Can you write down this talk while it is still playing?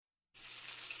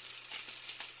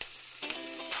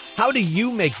How do you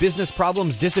make business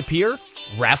problems disappear?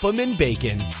 Wrap them in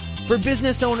bacon. For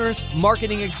business owners,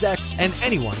 marketing execs, and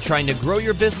anyone trying to grow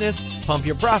your business, pump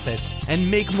your profits,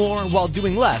 and make more while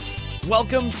doing less,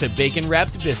 welcome to Bacon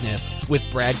Wrapped Business with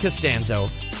Brad Costanzo.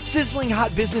 Sizzling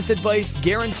hot business advice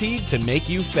guaranteed to make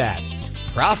you fat.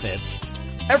 Profits?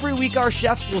 Every week our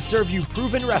chefs will serve you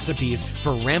proven recipes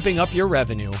for ramping up your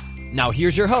revenue. Now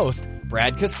here's your host,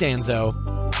 Brad Costanzo.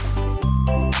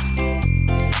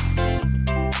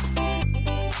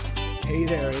 Hey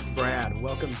there, it's Brad.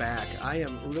 Welcome back. I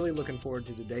am really looking forward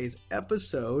to today's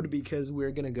episode because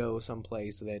we're going to go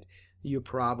someplace that you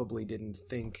probably didn't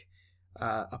think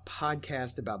a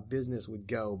podcast about business would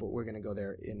go, but we're going to go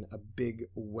there in a big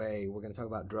way. We're going to talk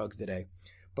about drugs today.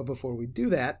 But before we do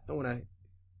that, I want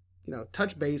to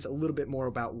touch base a little bit more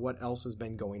about what else has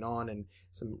been going on and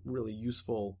some really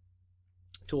useful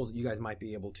tools that you guys might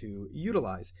be able to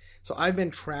utilize. So I've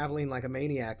been traveling like a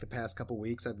maniac the past couple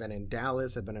weeks. I've been in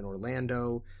Dallas, I've been in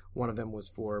Orlando. One of them was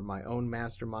for my own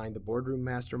mastermind, the Boardroom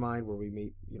Mastermind, where we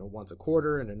meet, once a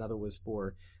quarter, and another was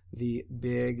for the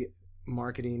big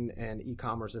marketing and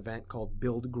e-commerce event called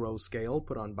Build, Grow, Scale,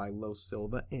 put on by Lo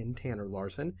Silva and Tanner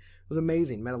Larson. It was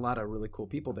amazing. Met a lot of really cool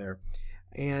people there.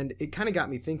 And it kind of got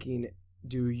me thinking,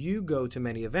 do you go to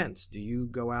many events? Do you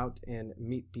go out and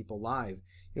meet people live?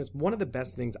 It's one of the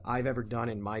best things I've ever done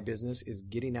in my business is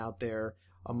getting out there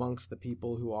amongst the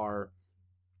people who are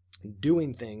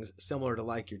doing things similar to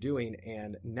like you're doing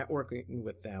and networking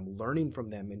with them, learning from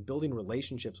them, and building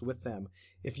relationships with them.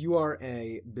 If you are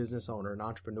a business owner, an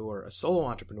entrepreneur, a solo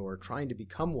entrepreneur trying to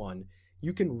become one,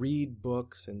 you can read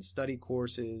books and study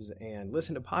courses and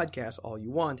listen to podcasts all you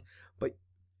want, but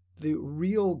the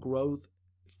real growth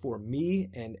for me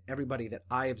and everybody that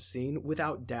I have seen,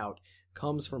 without doubt,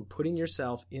 comes from putting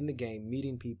yourself in the game,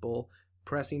 meeting people,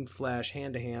 pressing flesh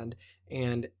hand to hand,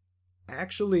 and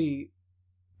actually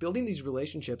building these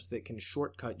relationships that can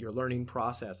shortcut your learning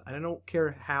process. And I don't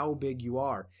care how big you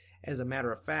are. As a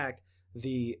matter of fact,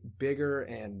 the bigger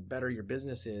and better your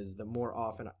business is, the more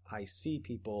often I see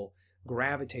people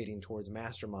gravitating towards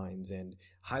masterminds and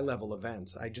high-level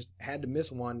events. I just had to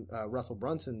miss one, Russell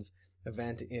Brunson's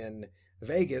event in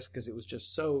Vegas, because it was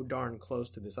just so darn close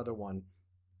to this other one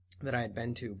that I had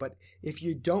been to. But if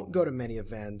you don't go to many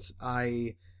events,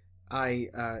 I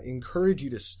encourage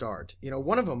you to start.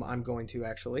 One of them I'm going to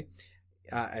actually,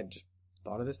 I just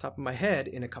thought of this top of my head,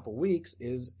 in a couple weeks,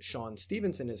 is Sean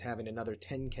Stevenson is having another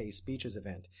 10K speeches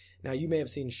event. Now, you may have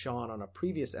seen Sean on a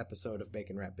previous episode of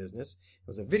Bacon Wrap Business. It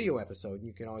was a video episode, and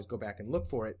you can always go back and look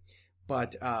for it.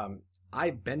 But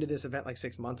I've been to this event like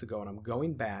 6 months ago, and I'm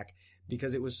going back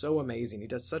because it was so amazing. He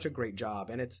does such a great job,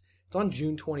 and it's on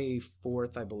June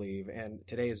 24th, I believe, and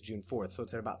today is June 4th, so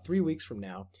it's in about 3 weeks from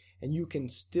now, and you can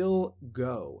still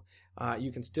go. You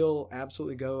can still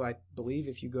absolutely go. I believe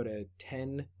if you go to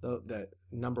 10, the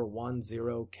number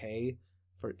 10K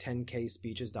for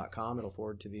 10kspeeches.com, it'll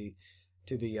forward to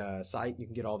the site. You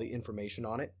can get all the information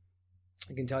on it.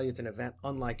 I can tell you it's an event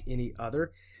unlike any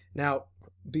other. Now,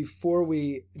 before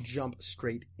we jump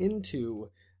straight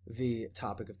into the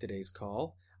topic of today's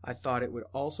call, I thought it would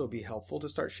also be helpful to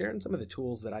start sharing some of the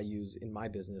tools that I use in my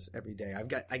business every day.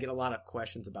 I get a lot of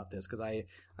questions about this because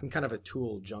I'm kind of a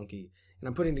tool junkie, and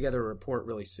I'm putting together a report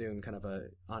really soon, kind of a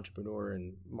entrepreneur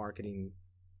and marketing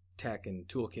tech and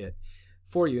toolkit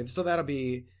for you. And so that'll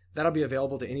be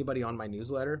available to anybody on my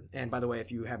newsletter. And by the way,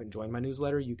 if you haven't joined my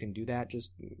newsletter, you can do that.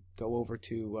 Just go over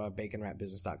to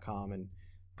baconwrapbusiness.com and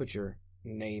put your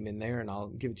name in there, and I'll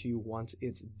give it to you once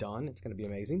it's done. It's going to be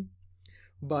amazing.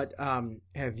 But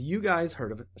have you guys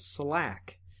heard of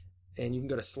Slack? And you can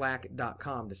go to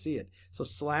slack.com to see it. So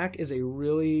Slack is a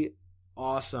really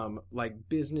awesome,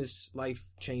 business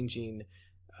life-changing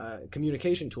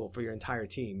communication tool for your entire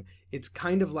team. It's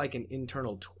kind of like an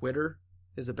internal Twitter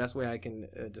is the best way I can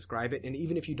describe it. And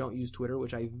even if you don't use Twitter,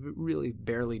 which I really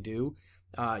barely do,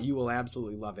 you will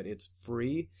absolutely love it. It's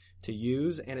free to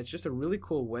use, and it's just a really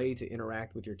cool way to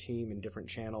interact with your team in different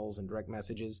channels and direct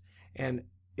messages. And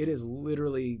it has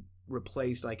literally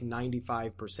replaced like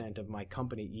 95% of my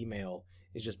company email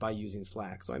is just by using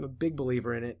Slack. So I'm a big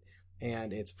believer in it,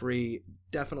 and it's free.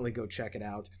 Definitely go check it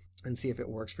out and see if it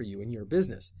works for you in your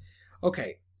business.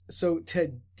 Okay, so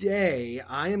today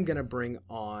I am going to bring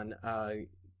on a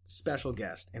special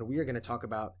guest, and we are going to talk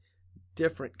about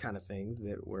different kind of things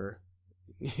that we're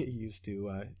used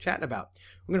to chatting about.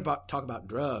 We're going to talk about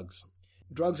drugs.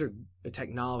 Drugs are a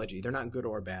technology. They're not good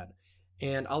or bad.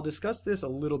 And I'll discuss this a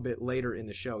little bit later in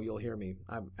the show. You'll hear me.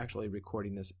 I'm actually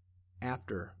recording this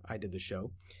after I did the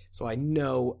show, so I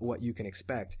know what you can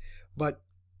expect. But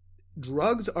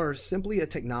drugs are simply a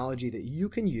technology that you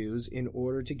can use in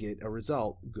order to get a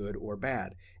result, good or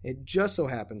bad. It just so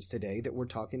happens today that we're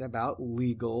talking about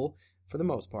legal, for the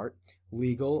most part,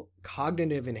 legal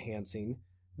cognitive enhancing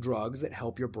drugs that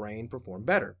help your brain perform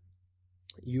better.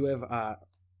 You have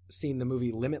seen the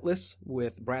movie Limitless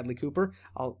with Bradley Cooper.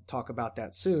 I'll talk about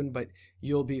that soon, but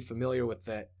you'll be familiar with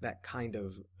that kind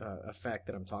of effect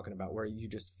that I'm talking about, where you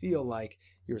just feel like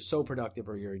you're so productive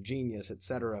or you're a genius,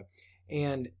 etc.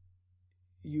 And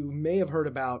you may have heard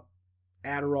about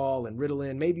Adderall and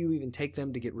Ritalin. Maybe you even take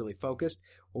them to get really focused.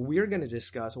 Well, we're going to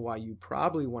discuss why you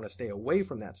probably want to stay away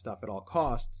from that stuff at all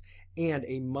costs, and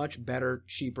a much better,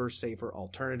 cheaper, safer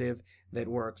alternative that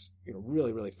works,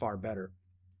 really, really far better.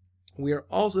 We are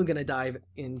also going to dive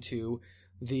into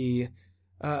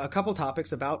a couple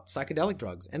topics about psychedelic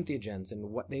drugs, entheogens, and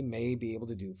what they may be able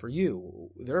to do for you.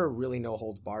 There are really no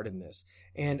holds barred in this.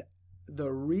 And the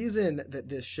reason that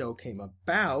this show came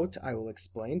about, I will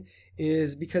explain,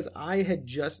 is because I had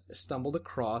just stumbled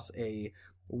across an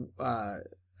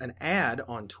ad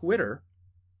on Twitter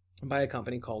by a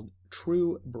company called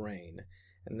True Brain.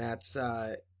 And it's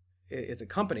a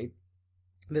company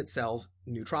that sells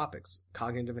nootropics,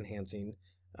 cognitive enhancing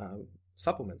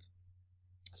supplements.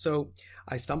 So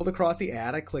I stumbled across the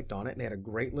ad, I clicked on it, and they had a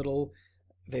great little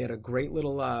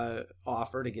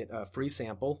offer to get a free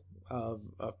sample of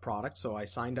product. So I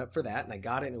signed up for that and I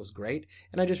got it and it was great.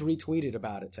 And I just retweeted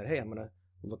about it, said, hey, I'm going to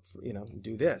look for,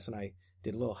 do this. And I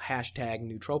did a little hashtag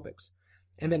nootropics.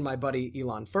 And then my buddy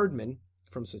Ilan Ferdman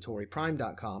from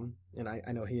SatoriPrime.com, and I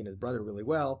know he and his brother really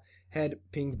well, had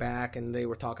pinged back and they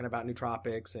were talking about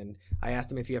nootropics. And I asked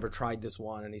him if he ever tried this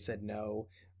one and he said no.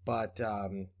 But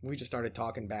we just started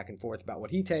talking back and forth about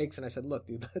what he takes. And I said, look,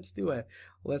 dude, let's do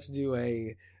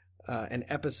an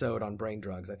episode on brain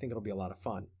drugs. I think it'll be a lot of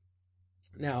fun.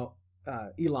 Now,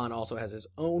 Ilan also has his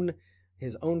own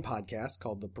podcast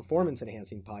called the Performance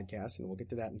Enhancing Podcast, and we'll get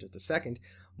to that in just a second.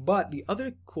 But the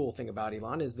other cool thing about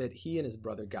Ilan is that he and his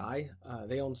brother Guy,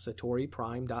 they own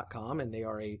SatoriPrime.com, and they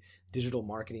are a digital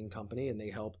marketing company, and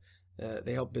they help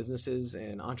businesses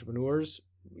and entrepreneurs,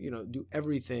 do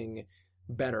everything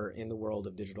better in the world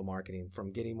of digital marketing,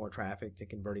 from getting more traffic to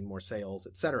converting more sales,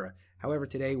 etc. However,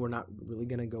 today we're not really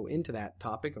going to go into that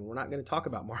topic, and we're not going to talk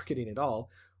about marketing at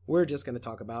all. We're just going to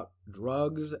talk about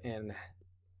drugs and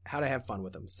how to have fun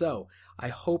with them. So I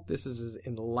hope this is as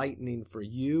enlightening for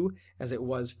you as it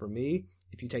was for me.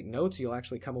 If you take notes, you'll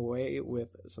actually come away with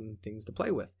some things to play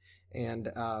with.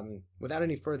 And without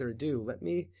any further ado, let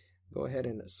me go ahead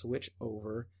and switch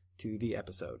over to the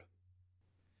episode.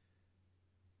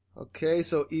 Okay,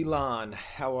 so Ilan,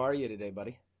 how are you today,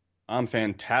 buddy? I'm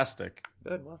fantastic.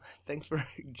 Good. Well, thanks for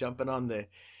jumping on the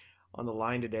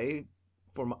line today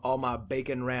for all my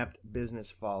bacon wrapped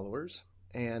business followers.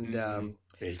 And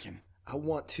bacon. I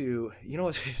want to,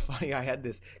 what's funny? I had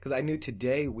this because I knew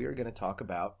today we were going to talk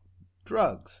about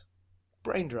drugs,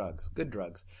 brain drugs, good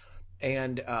drugs.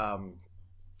 And I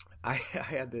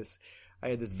had this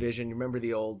vision. You remember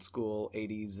the old school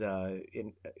 80s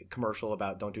commercial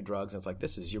about don't do drugs? And it's like,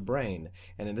 this is your brain.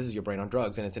 And then this is your brain on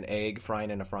drugs. And it's an egg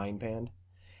frying in a frying pan.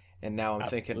 And now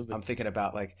I'm thinking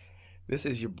about like, this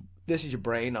is your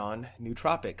brain on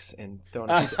nootropics and throwing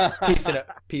a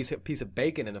piece of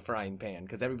bacon in the frying pan,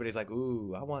 because everybody's like,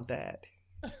 ooh, I want that.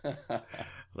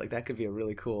 Like, that could be a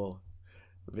really cool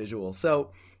visual.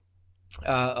 So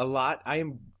I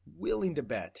am willing to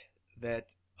bet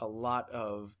that a lot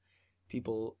of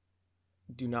people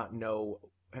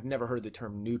have never heard the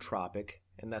term nootropic,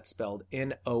 and that's spelled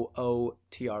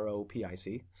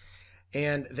Nootropic.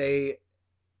 And they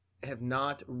have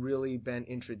not really been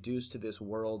introduced to this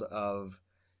world of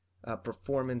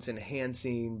performance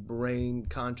enhancing, brain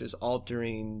conscious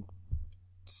altering,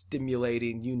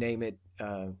 stimulating, you name it,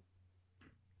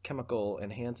 chemical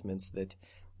enhancements that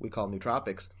we call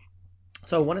nootropics.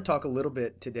 So I want to talk a little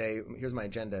bit today, here's my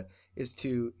agenda, is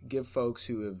to give folks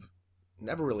who have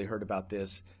never really heard about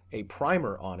this a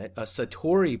primer on it, a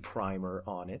Satori primer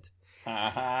on it.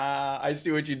 I see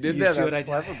what you did there. See what That's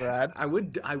I clever, Brad.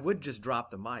 I would just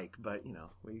drop the mic, but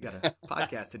we got a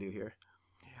podcast to do here.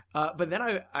 But then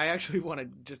I actually want to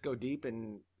just go deep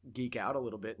and geek out a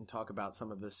little bit and talk about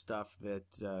some of the stuff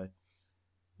that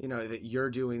that you're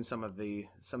doing, some of the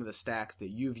stacks that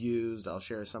you've used. I'll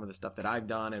share some of the stuff that I've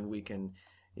done, and we can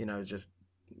just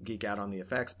geek out on the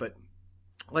effects. But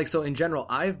so in general,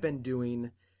 I've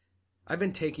been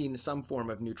taking some form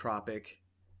of nootropic.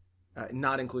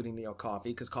 Not including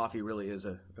coffee, because coffee really is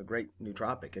a great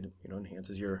nootropic. It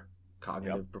enhances your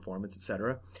cognitive performance,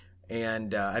 etc.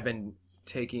 And I've been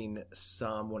taking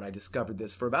some, when I discovered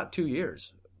this, for about 2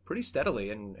 years, pretty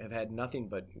steadily and have had nothing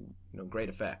but great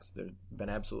effects. There's been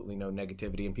absolutely no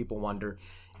negativity, and people wonder,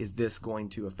 is this going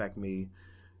to affect me,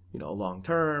 long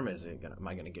term? Am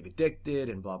I going to get addicted?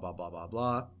 And blah blah blah blah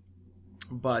blah.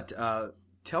 But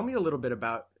tell me a little bit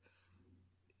about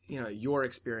your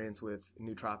experience with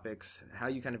nootropics, how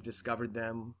you kind of discovered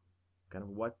them, kind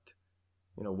of what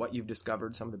you've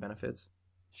discovered, some of the benefits.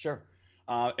 Sure.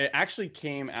 It actually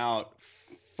came out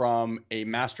from a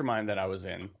mastermind that I was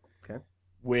in. Okay.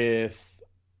 With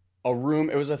a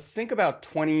room. It was, I think, about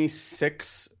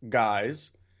 26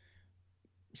 guys,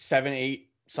 7, 8,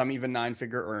 some even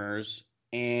 9-figure earners.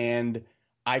 And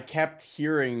I kept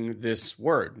hearing this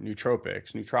word,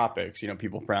 nootropics,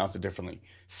 people pronounce it differently,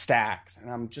 stacks.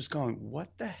 And I'm just going,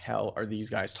 what the hell are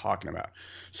these guys talking about?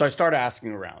 So I started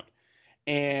asking around,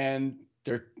 and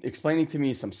they're explaining to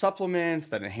me some supplements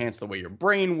that enhance the way your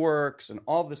brain works and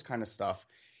all this kind of stuff.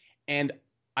 And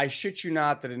I shit you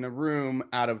not that in a room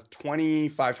out of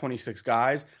 25, 26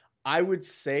 guys, I would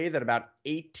say that about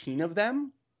 18 of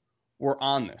them were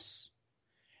on this.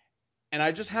 And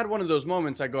I just had one of those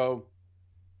moments. I go,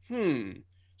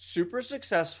 super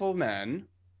successful men,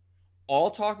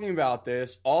 all talking about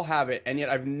this, all have it, and yet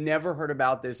I've never heard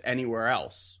about this anywhere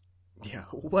else. Yeah,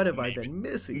 what have I been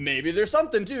missing? Maybe there's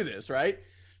something to this, right?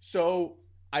 So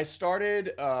I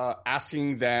started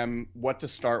asking them what to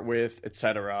start with,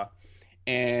 etc.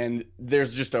 And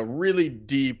there's just a really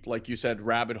deep, like you said,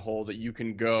 rabbit hole that you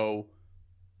can go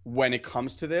when it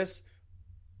comes to this.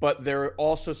 But there are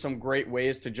also some great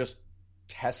ways to just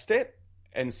test it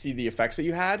and see the effects that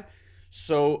you had.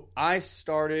 So I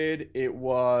started, it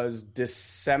was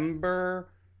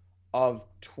December of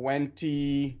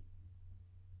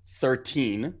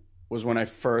 2013 was when I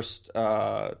first took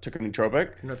a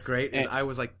nootropic. What's great is I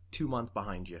was like 2 months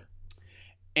behind you.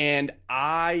 And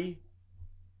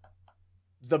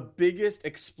the biggest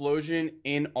explosion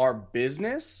in our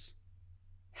business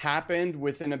happened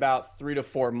within about 3 to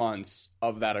 4 months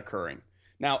of that occurring.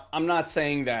 Now, I'm not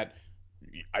saying that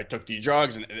I took these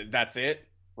drugs and that's it,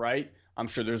 right? I'm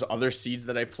sure there's other seeds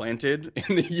that I planted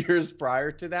in the years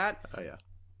prior to that. Oh, yeah.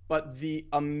 But the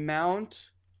amount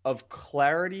of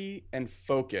clarity and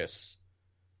focus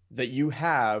that you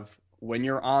have when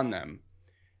you're on them,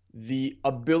 the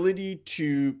ability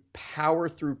to power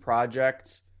through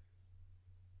projects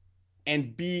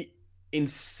and be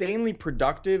insanely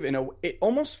productive it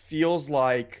almost feels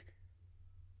like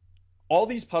all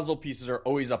these puzzle pieces are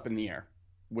always up in the air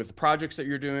with the projects that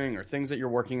you're doing or things that you're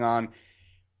working on.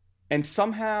 And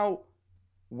somehow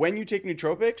when you take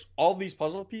nootropics, all these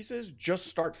puzzle pieces just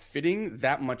start fitting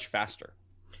that much faster.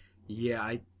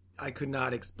 Yeah, I could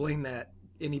not explain that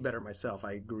any better myself.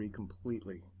 I agree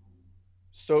completely.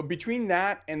 So between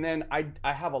that and then I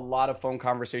have a lot of phone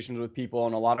conversations with people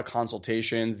and a lot of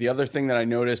consultations. The other thing that I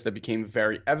noticed that became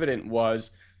very evident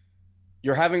was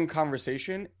you're having a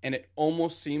conversation and it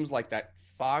almost seems like that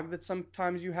fog that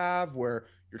sometimes you have where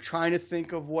you're trying to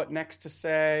think of what next to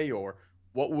say or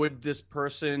what would this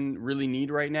person really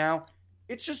need right now.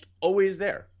 It's just always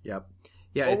there. Yep.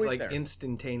 Yeah, always it's like there.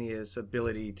 Instantaneous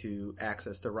ability to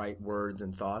access the right words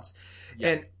and thoughts. Yeah.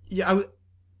 And yeah,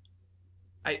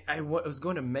 I was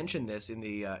going to mention this in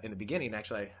the beginning.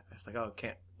 Actually, I was like, oh,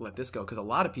 can't let this go because a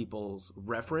lot of people's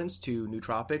reference to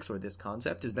nootropics or this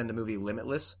concept has been the movie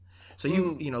Limitless. So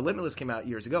Limitless came out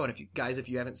years ago, and if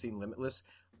you haven't seen Limitless,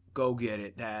 go get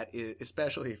it. That is,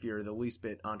 especially if you're the least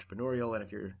bit entrepreneurial, and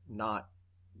if you're not,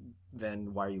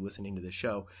 then why are you listening to this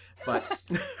show? But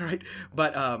right,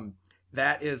 but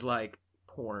that is like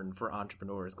porn for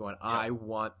entrepreneurs. Going, yeah. I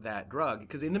want that drug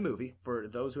because in the movie, for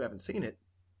those who haven't seen it,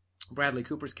 Bradley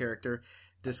Cooper's character,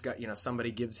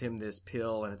 somebody gives him this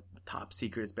pill and it's top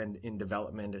secret. It's been in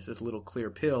development. It's this little clear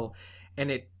pill,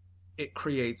 and it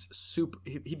creates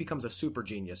he becomes a super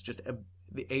genius, just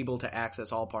able to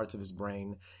access all parts of his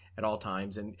brain at all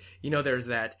times. And there's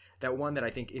that one that I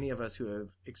think any of us who have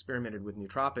experimented with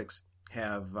nootropics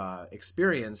have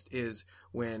experienced is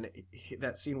when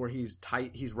that scene where he's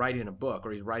writing a book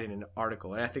or he's writing an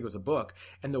article. And I think it was a book,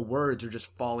 and the words are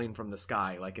just falling from the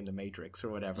sky, like in the Matrix or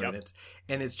whatever. Yep.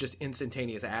 And it's just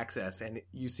instantaneous access, and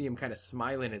you see him kind of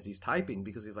smiling as he's typing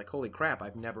because he's like, "Holy crap!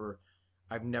 I've never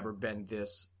been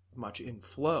this much in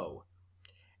flow."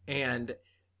 And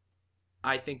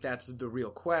I think that's the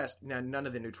real quest. Now, none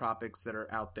of the nootropics that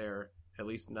are out there, at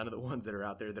least none of the ones that are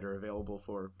out there that are available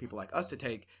for people like us to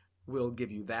take, will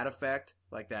give you that effect,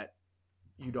 like that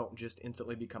you don't just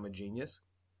instantly become a genius.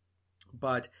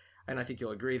 And I think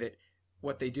you'll agree that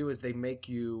what they do is they make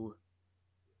your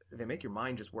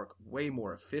mind just work way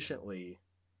more efficiently.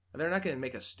 They're not going to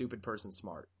make a stupid person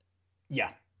smart.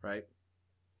 Yeah. Right?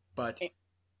 But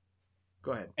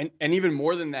Go ahead. And even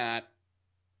more than that,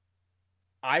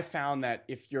 I found that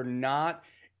if you're not,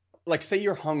 like, say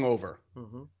you're hungover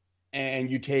Mm-hmm. and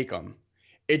you take them,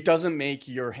 it doesn't make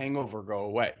your hangover go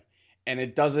away. And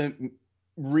it doesn't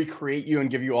recreate you and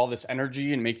give you all this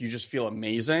energy and make you just feel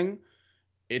amazing.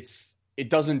 It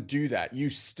doesn't do that. You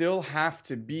still have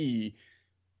to be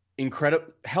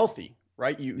incredible healthy,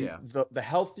 right? Yeah. The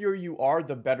healthier you are,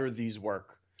 the better these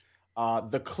work.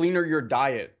 The cleaner your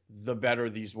diet, the better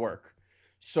these work.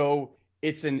 So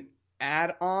it's an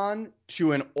add-on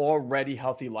to an already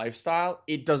healthy lifestyle.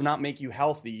 It does not make you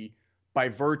healthy by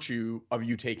virtue of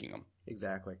you taking them.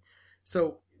 Exactly.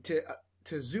 So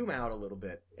to zoom out a little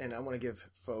bit, and I want to give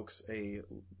folks a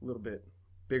little bit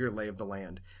bigger lay of the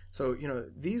land. So,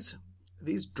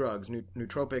 these drugs,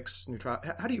 nootropics,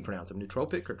 how do you pronounce them?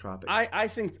 Nootropic or tropic? I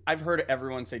think I've heard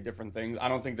everyone say different things. I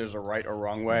don't think there's a right or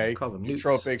wrong way. Call them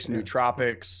nootropics, yeah.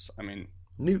 nootropics. I mean,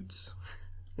 newts.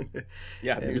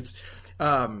 Yeah, newts.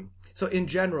 So in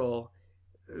general,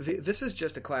 this is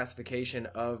just a classification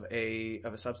of a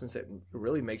substance that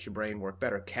really makes your brain work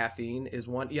better. Caffeine is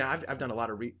one. Yeah, I've done a lot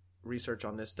of research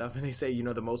on this stuff, and they say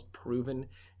the most proven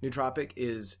nootropic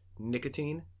is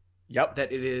nicotine. Yep.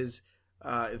 That it is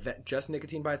that just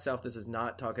nicotine by itself. This is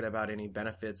not talking about any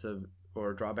benefits of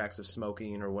or drawbacks of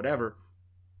smoking or whatever.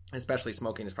 Especially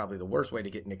smoking is probably the worst way to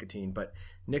get nicotine, but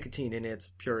nicotine in its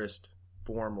purest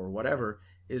form or whatever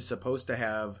is supposed to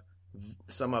have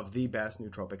some of the best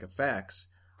nootropic effects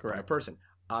on a person.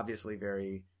 Obviously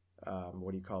very,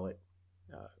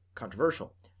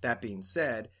 controversial. That being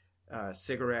said,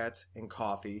 cigarettes and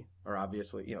coffee are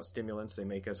obviously, stimulants. They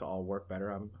make us all work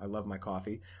better. I love my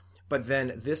coffee. But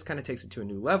then this kind of takes it to a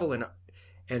new level,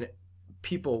 and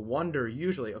people wonder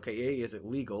usually, okay, A, is it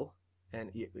legal?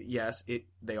 And yes,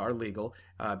 they are legal.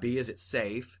 B, is it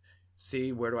safe?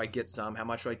 C, where do I get some? How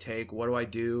much do I take? What do I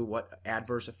do? What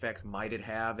adverse effects might it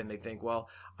have? And they think, well,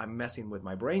 I'm messing with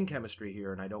my brain chemistry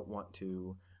here, and I don't want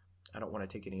to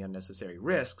take any unnecessary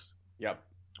risks. Yep.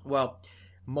 Well,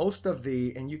 most of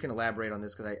and you can elaborate on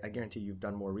this because I guarantee you've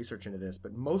done more research into this,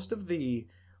 but most of the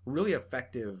really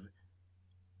effective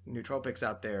nootropics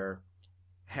out there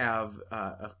have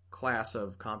a class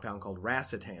of compound called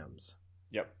racetams.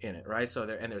 Yep. In it, right? So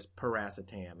there's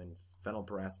piracetam and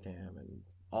phenylpiracetam and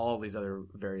all these other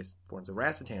various forms of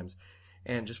racetams.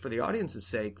 And just for the audience's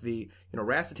sake, the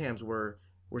racetams were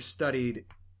studied.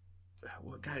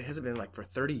 Well, God, it hasn't been like for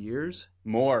 30 years.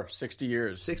 More, 60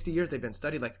 years. 60 years they've been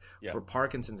studied for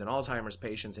Parkinson's and Alzheimer's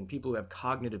patients and people who have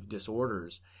cognitive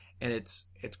disorders. And it's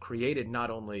created not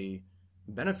only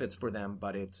benefits for them,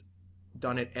 but it's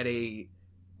done it at a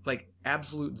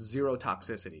absolute zero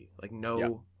toxicity,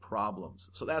 no problems.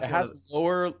 So that's it has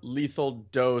lower lethal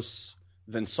dose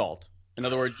than salt. In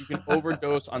other words, you can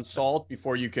overdose on salt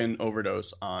before you can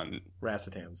overdose on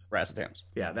racetams.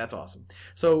 Yeah, that's awesome.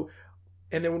 So,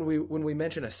 and then when we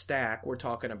mention a stack, we're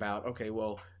talking about, okay,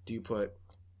 well, do you put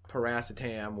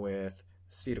piracetam with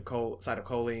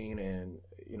acetylcholine and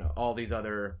all these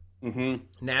other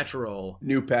natural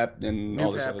Nupep and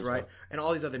all this other right? stuff. And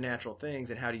all these other natural things,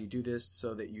 and how do you do this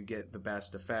so that you get the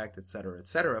best effect, et cetera, et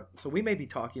cetera. So we may be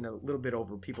talking a little bit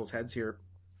over people's heads here.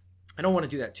 I don't want to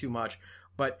do that too much,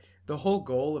 but the whole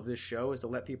goal of this show is to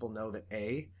let people know that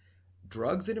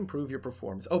drugs that improve your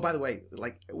performance. Oh, by the way,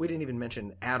 we didn't even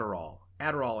mention Adderall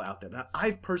out there. Now,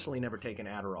 I've personally never taken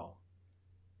Adderall,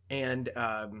 and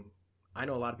I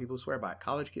know a lot of people who swear by it.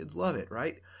 College kids love it,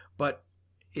 right? But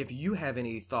if you have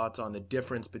any thoughts on the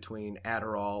difference between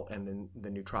Adderall and the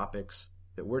nootropics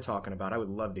that we're talking about, I would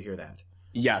love to hear that.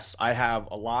 Yes, I have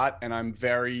a lot, and I'm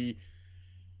very,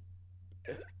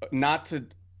 not to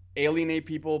alienate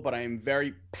people, but I am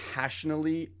very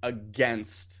passionately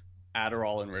against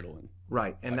Adderall and Ritalin.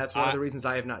 Right, and that's one of the reasons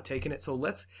I have not taken it. So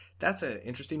that's an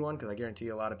interesting one because I guarantee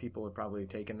a lot of people have probably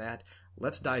taken that.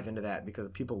 Let's dive into that because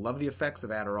people love the effects of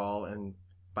Adderall, and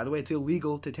by the way, it's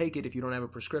illegal to take it if you don't have a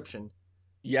prescription.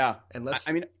 Yeah.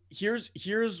 And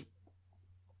here's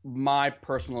my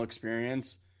personal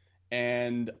experience,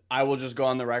 and I will just go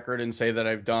on the record and say that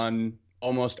I've done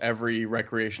almost every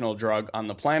recreational drug on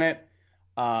the planet.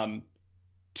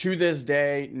 To this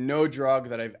day, no drug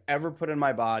that I've ever put in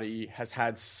my body has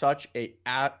had such a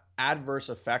adverse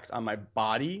effect on my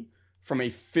body from a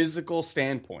physical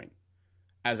standpoint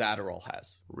as Adderall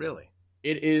has. Really?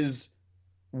 It is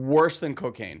worse than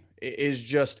cocaine. It is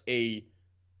just a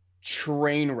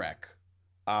train wreck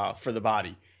for the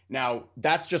body. Now,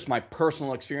 that's just my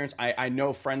personal experience. I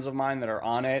know friends of mine that are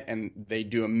on it, and they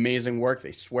do amazing work.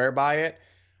 They swear by it.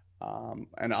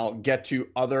 And I'll get to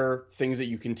other things that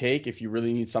you can take if you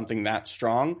really need something that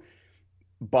strong.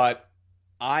 But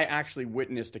I actually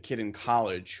witnessed a kid in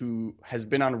college who has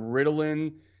been on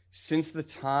Ritalin since the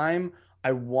time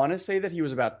I want to say that he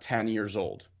was about 10 years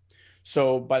old.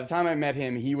 So by the time I met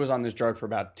him, he was on this drug for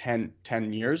about ten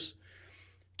years,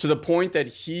 to the point that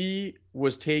he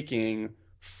was taking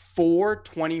 4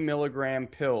 20 milligram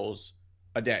pills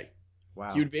a day. He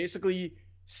Wow. would basically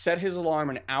set his alarm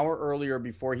an hour earlier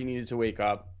before he needed to wake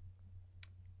up,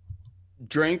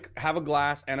 drink, have a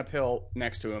glass and a pill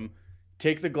next to him,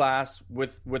 take the glass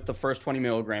with the first 20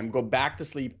 milligram, go back to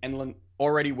sleep, and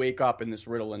already wake up in this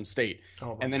Ritalin state,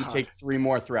 Oh my and then God. take 3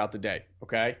 more throughout the day.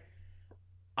 Okay.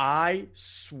 I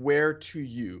swear to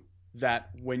you that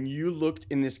when you looked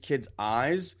in this kid's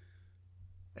eyes,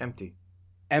 Empty.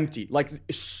 empty, like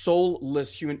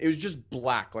soulless human, it was just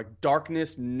black, like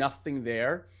darkness, nothing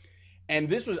there.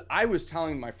 And I was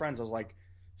telling my friends, I was like,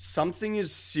 something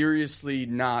is seriously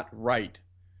not right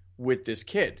with this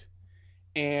kid.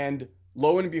 And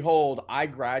lo and behold, I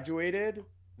graduated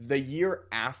the year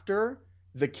after.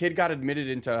 The kid got admitted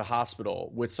into a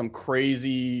hospital with some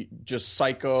crazy, just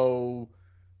psycho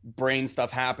brain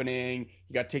stuff happening.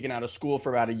 He got taken out of school for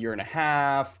about a year and a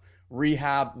half,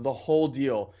 rehab, the whole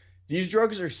deal. These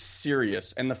drugs are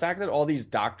serious. And the fact that all these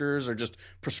doctors are just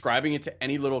prescribing it to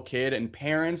any little kid, and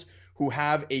parents who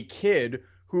have a kid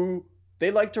who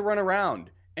they like to run around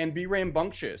and be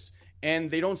rambunctious, and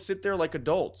they don't sit there like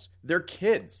adults. They're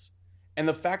kids. And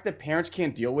the fact that parents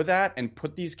can't deal with that and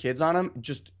put these kids on them,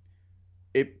 just,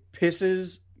 it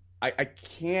pisses. I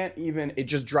can't even, it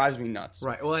just drives me nuts.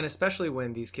 Right. Well, and especially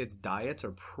when these kids' diets are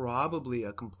probably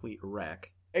a complete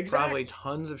wreck. Exactly. Probably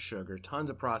tons of sugar, tons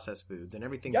of processed foods, and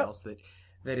everything Yep. else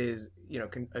that is,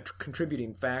 a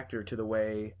contributing factor to the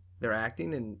way they're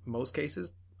acting in most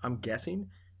cases, I'm guessing.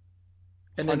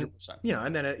 And then, 100%.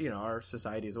 and then, our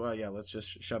society as well. Yeah, let's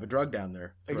just shove a drug down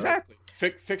their throat. Exactly.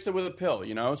 Fix it with a pill,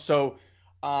 So,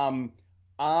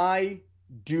 I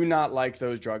do not like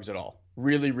those drugs at all.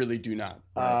 Really, really do not.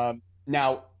 Right.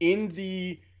 Now, in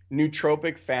the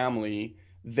nootropic family,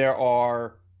 there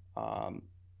are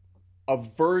a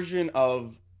version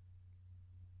of,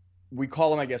 we call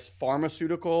them, I guess,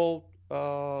 pharmaceutical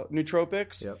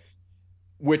nootropics, Yep.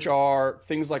 which are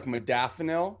things like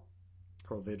modafinil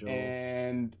Provigil.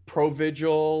 and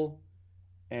Provigil,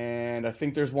 and I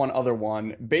think there's one other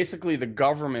one. Basically, the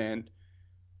government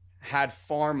had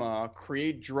pharma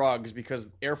create drugs because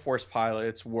Air Force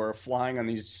pilots were flying on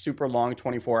these super long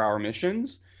 24-hour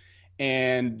missions,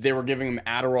 and they were giving them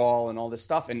Adderall and all this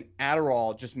stuff, and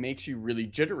Adderall just makes you really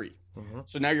jittery. Mm-hmm.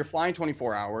 So now you're flying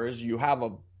 24 hours, you have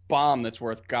a bomb that's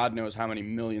worth God knows how many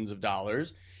millions of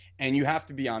dollars, and you have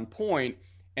to be on point.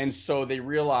 And so they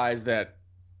realized that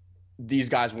these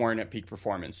guys weren't at peak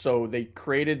performance. So they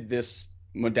created this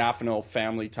modafinil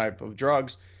family type of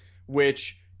drugs,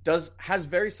 which has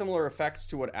very similar effects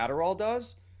to what Adderall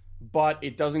does, but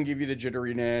it doesn't give you the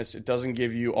jitteriness. It doesn't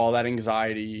give you all that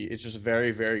anxiety. It's just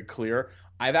very, very clear.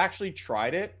 I've actually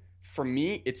tried it. For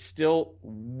me, it's still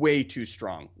way too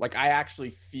strong. Like, I actually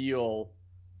feel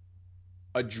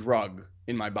a drug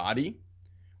in my body,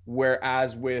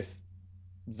 whereas with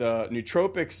the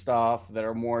nootropic stuff that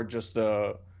are more just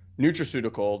the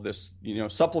nutraceutical, this,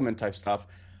 supplement type stuff,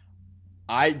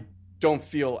 I don't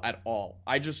feel at all.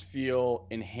 I just feel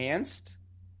enhanced.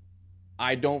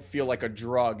 I don't feel like a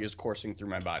drug is coursing through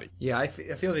my body. Yeah, I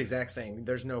feel the exact same.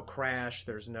 There's no crash.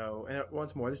 There's no. And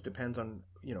once more, this depends on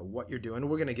what you're doing.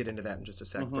 We're going to get into that in just a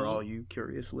sec for all you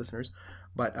curious listeners.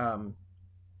 But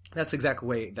that's the exact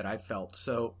way that I felt.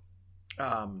 So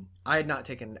I had not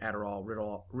taken Adderall,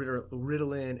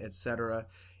 Ritalin, etc.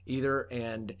 either.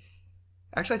 And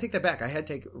actually, I take that back. I had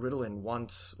taken Ritalin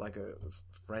once. Like a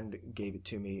friend gave it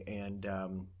to me, and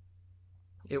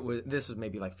this was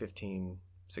maybe like 16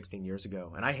 years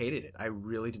ago, and I hated it. I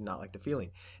really did not like the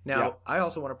feeling. Now, I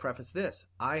also want to preface this.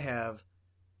 I have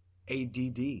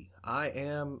ADD. I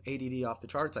am ADD off the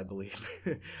charts, I believe.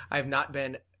 I have not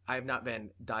been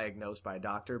diagnosed by a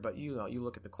doctor, but you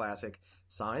look at the classic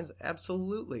signs.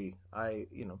 Absolutely.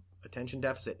 Attention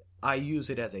deficit. I use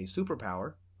it as a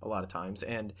superpower a lot of times,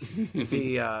 and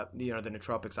the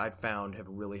nootropics I've found have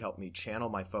really helped me channel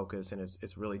my focus, and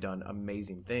it's really done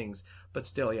amazing things. But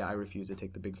still, I refuse to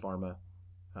take the big pharma.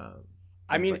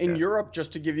 I mean, like in that. Europe,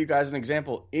 just to give you guys an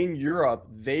example, in Europe,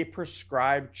 they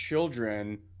prescribe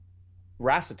children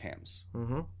racetams.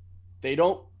 Mm-hmm. They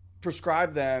don't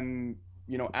prescribe them,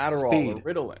 Adderall or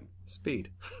Ritalin.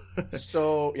 Speed.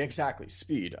 So, exactly,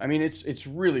 speed. I mean, it's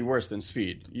really worse than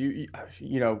speed.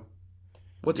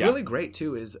 What's really great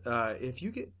too is if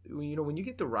you get when you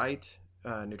get the right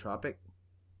nootropic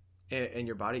in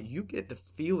your body, you get the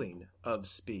feeling of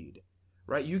speed.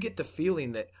 right? You get the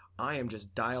feeling that I am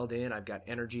just dialed in. I've got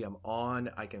energy. I'm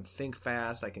on. I can think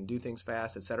fast. I can do things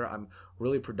fast, etc. I'm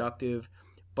really productive.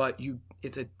 But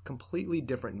it's a completely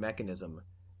different mechanism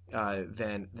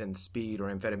than speed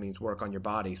or amphetamines work on your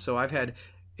body. So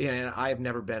and I've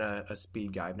never been a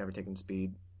speed guy. I've never taken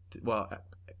speed. Well,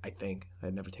 I think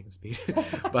I've never taken speed,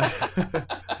 but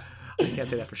I can't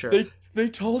say that for sure. They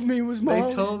told me it was Molly.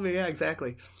 They told me, yeah,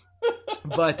 exactly.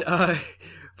 But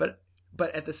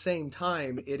but at the same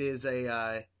time, it's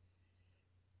a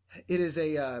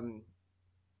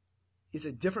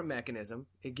different mechanism.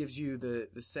 It gives you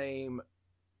the same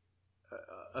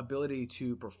ability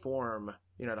to perform,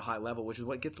 at a high level, which is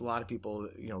what gets a lot of people,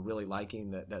 really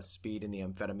liking that speed and the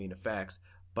amphetamine effects,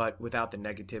 but without the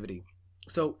negativity.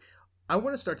 So I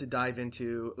want to start to dive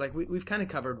into, like, we've kind of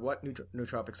covered what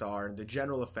nootropics are and the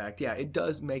general effect. Yeah, it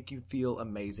does make you feel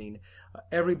amazing.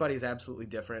 Everybody's absolutely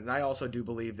different. And I also do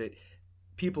believe that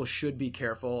people should be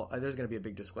careful. There's going to be a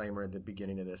big disclaimer at the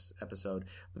beginning of this episode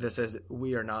that says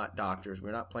we are not doctors.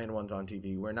 We're not playing ones on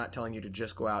TV. We're not telling you to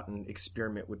just go out and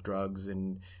experiment with drugs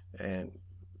and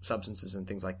substances and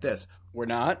things like this. We're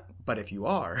not. But if you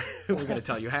are, we're going to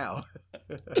tell you how.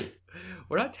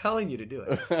 We're not telling you to do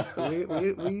it. So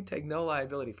we take no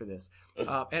liability for this.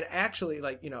 And actually,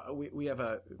 like, we have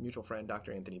a mutual friend,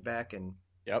 Dr. Anthony Beck, and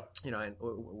yep. And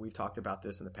we've talked about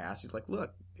this in the past. He's like,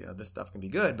 look, this stuff can be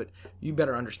good, but you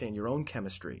better understand your own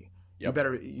chemistry. Yep. You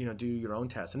better, do your own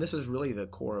tests. And this is really the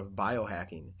core of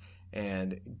biohacking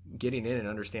and getting in and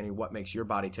understanding what makes your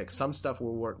body tick. Some stuff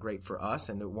will work great for us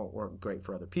and it won't work great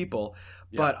for other people.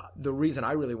 Yep. But the reason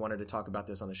I really wanted to talk about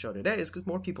this on the show today is because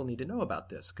more people need to know about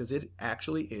this, because it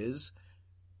actually is,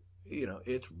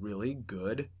 it's really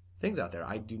good things out there.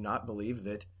 I do not believe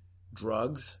that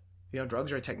drugs are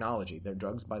a technology. Their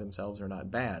drugs by themselves are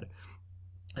not bad.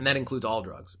 And that includes all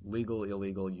drugs, legal,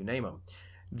 illegal, you name them.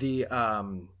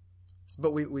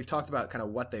 But we've talked about kind of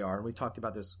what they are, and we've talked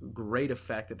about this great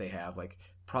effect that they have, like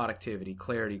productivity,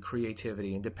 clarity,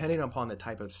 creativity, and depending upon the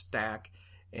type of stack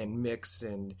and mix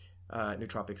and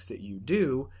nootropics that you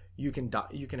do, you can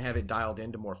have it dialed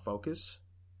into more focus,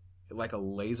 like a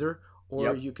laser,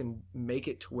 or yep. You can make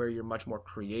it to where you're much more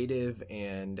creative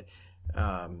and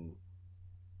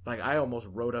like I almost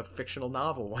wrote a fictional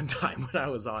novel one time when I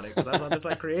was on it, because I was on this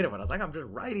like creative one. I was like, I'm just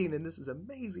writing and this is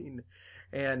amazing.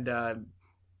 And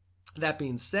that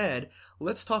being said,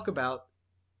 let's talk about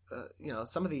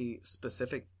some of the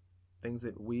specific things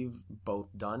that we've both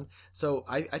done. So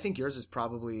I think yours has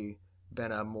probably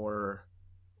been a more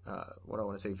what I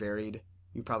want to say varied.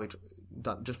 You've probably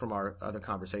done, just from our other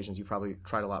conversations, you've probably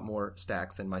tried a lot more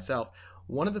stacks than myself.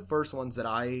 One of the first ones that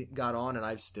I got on, and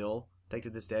I've still take to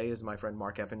this day, is my friend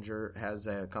Mark Effinger has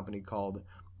a company called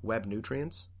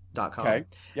webnutrients.com. Okay.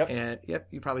 Yep. And yep,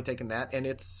 you've probably taken that. And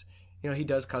it's, he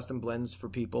does custom blends for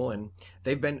people, and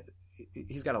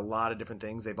he's got a lot of different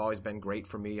things. They've always been great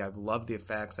for me. I've loved the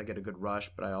effects. I get a good rush,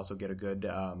 but I also get a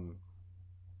good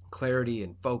clarity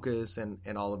and focus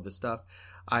and all of the stuff.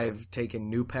 I've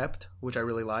taken Noopept, which I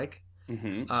really like.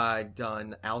 Mm-hmm. I've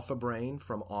done Alpha Brain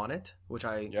from Onnit, which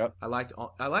I liked.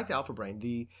 I liked Alpha Brain.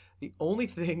 The only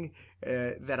thing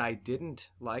that I didn't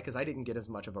like is I didn't get as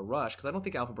much of a rush, because I don't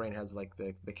think Alpha Brain has like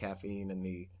the caffeine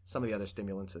and some of the other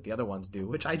stimulants that the other ones do,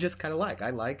 which I just kind of like.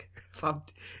 I like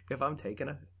if I'm taking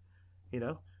a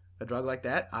drug like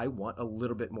that, I want a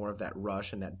little bit more of that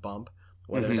rush and that bump,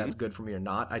 whether mm-hmm. that's good for me or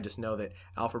not. I just know that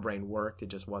Alpha Brain worked. It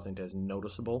just wasn't as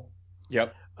noticeable.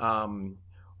 Yep.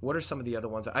 What are some of the other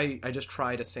ones? I just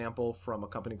tried a sample from a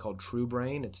company called True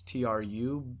Brain. It's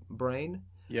TRU Brain.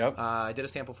 Yep. I did a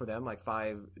sample for them, like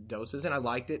 5 doses, and I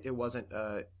liked it. It wasn't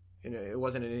it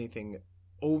wasn't anything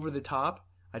over the top.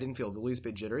 I didn't feel the least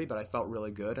bit jittery, but I felt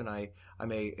really good, and I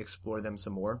may explore them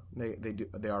some more.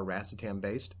 They are racetam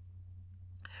based.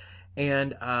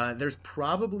 And there's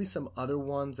probably some other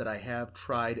ones that I have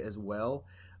tried as well,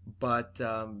 but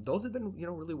those have been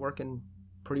really working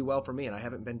pretty well for me, and I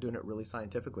haven't been doing it really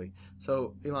scientifically.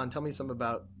 So, Ilan, tell me some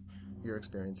about your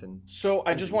experience. So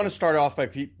I just want to start off by,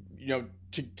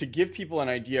 to give people an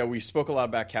idea. We spoke a lot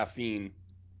about caffeine.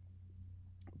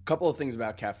 A couple of things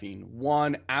about caffeine.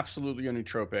 One, absolutely a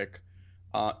nootropic.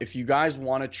 If you guys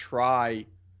want to try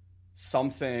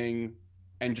something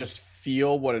and just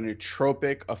feel what a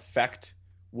nootropic effect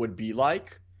would be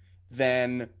like,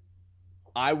 then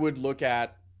I would look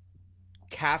at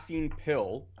caffeine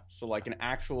pill. So like an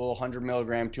actual 100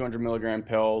 milligram, 200 milligram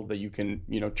pill that you can,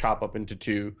 chop up into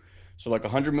 2. So like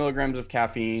 100 milligrams of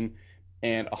caffeine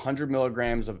and 100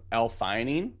 milligrams of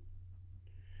L-theanine.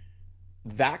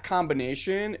 That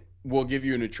combination will give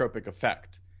you a nootropic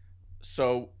effect.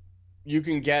 So you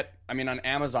can get, I mean, on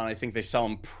Amazon, I think they sell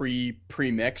them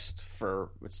pre-mixed for,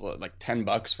 it's like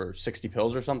 $10 for 60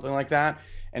 pills or something like that.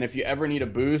 And if you ever need a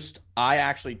boost, I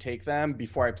actually take them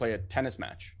before I play a tennis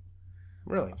match.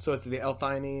 Really? So it's the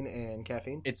L-theanine and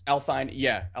caffeine? It's L-theanine,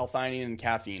 yeah, L-theanine and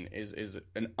caffeine is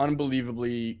an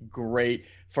unbelievably great,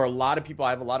 for a lot of people. I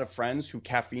have a lot of friends who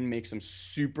caffeine makes them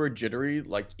super jittery,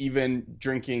 like even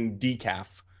drinking decaf,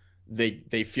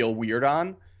 they feel weird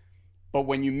on. But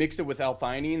when you mix it with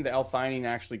L-theanine, the L-theanine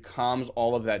actually calms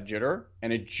all of that jitter,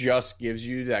 and it just gives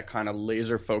you that kind of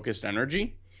laser focused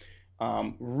energy.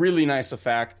 Really nice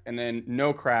effect, and then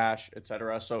no crash,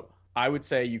 etc. So I would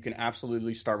say you can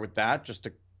absolutely start with that just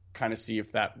to kind of see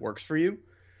if that works for you.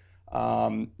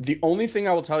 The only thing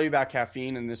I will tell you about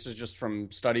caffeine, and this is just from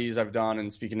studies I've done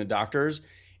and speaking to doctors,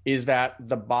 is that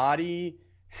the body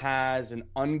has an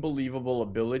unbelievable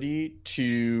ability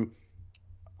to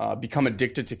become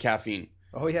addicted to caffeine.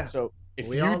 Oh yeah. So if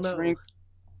We you all know. drink,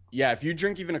 yeah, if you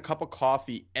drink even a cup of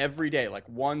coffee every day, like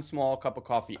one small cup of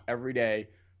coffee every day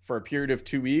for a period of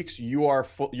 2 weeks, your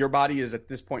body is at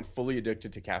this point fully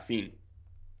addicted to caffeine.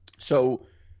 So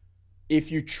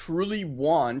if you truly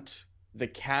want the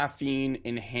caffeine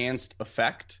enhanced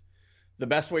effect, the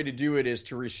best way to do it is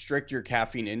to restrict your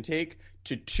caffeine intake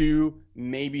to 2,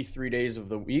 maybe 3 days of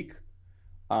the week.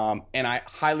 And I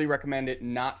highly recommend it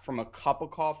not from a cup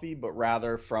of coffee, but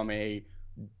rather from a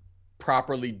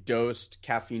properly dosed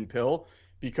caffeine pill,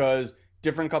 because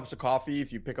different cups of coffee,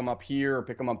 if you pick them up here or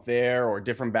pick them up there, or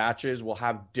different batches, will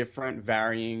have different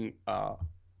varying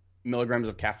milligrams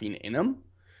of caffeine in them.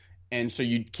 And so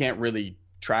you can't really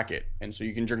track it. And so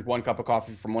you can drink one cup of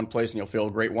coffee from one place and you'll feel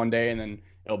great one day, and then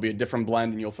it'll be a different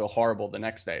blend and you'll feel horrible the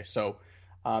next day. So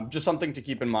just something to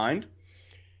keep in mind.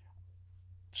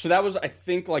 So that was, I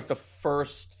think, like the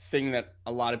first thing that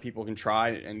a lot of people can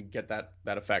try and get that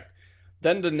effect.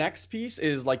 Then the next piece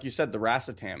is, like you said, the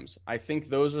racetams. I think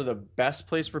those are the best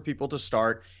place for people to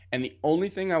start. And the only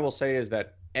thing I will say is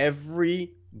that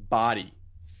every body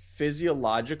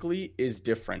physiologically is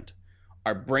different.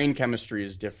 Our brain chemistry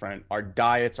is different. Our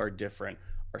diets are different.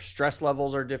 Our stress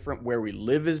levels are different. Where we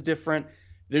live is different.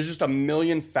 There's just a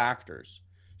million factors.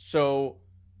 So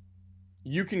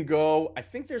you can go, I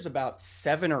think there's about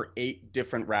 7 or 8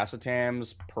 different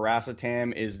racetams.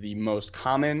 Piracetam is the most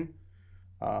common,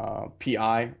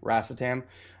 PI racetam.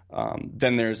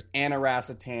 Then there's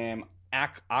aniracetam,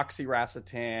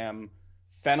 oxiracetam,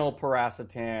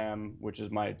 phenylpiracetam, which is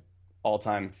my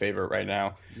all-time favorite right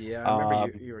now. Yeah, I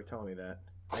remember you were telling me that.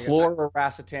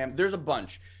 Chlororacetam. There's a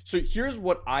bunch. So here's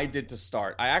what I did to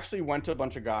start. I actually went to a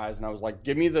bunch of guys and I was like,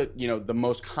 give me the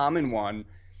most common one.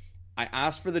 I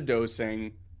asked for the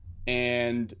dosing,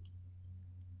 and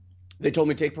they told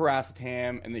me to take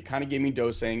piracetam, and they kind of gave me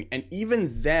dosing. And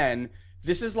even then,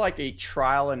 this is like a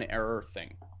trial and error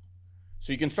thing.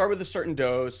 So you can start with a certain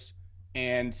dose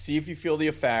and see if you feel the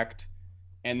effect.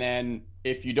 And then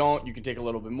if you don't, you can take a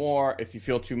little bit more. If you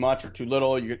feel too much or too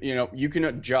little, you can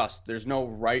adjust. There's no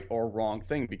right or wrong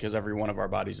thing because every one of our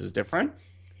bodies is different.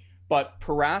 But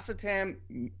piracetam,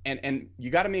 and you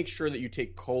got to make sure that you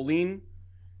take choline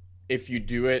if you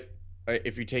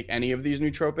take any of these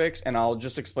nootropics. And I'll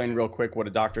just explain real quick what a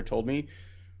doctor told me.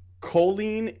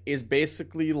 Choline is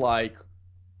basically like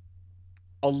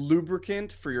a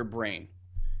lubricant for your brain.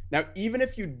 Now, even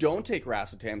if you don't take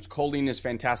racetams, choline is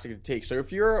fantastic to take. So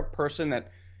if you're a person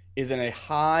that is in a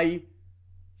high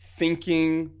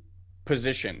thinking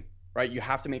position, right? You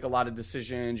have to make a lot of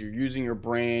decisions. You're using your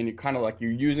brain.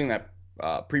 You're using that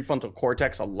prefrontal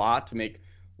cortex a lot to make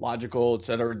logical,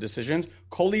 etc. decisions.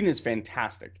 Choline is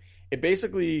fantastic. It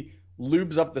basically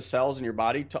lubes up the cells in your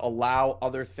body to allow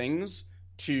other things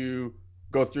to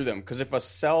go through them. Because if a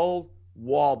cell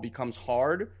wall becomes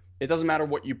hard, it doesn't matter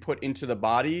what you put into the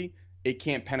body, it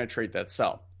can't penetrate that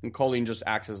cell. And choline just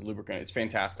acts as a lubricant. It's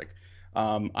fantastic.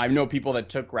 I know people that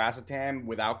took racetam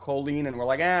without choline and were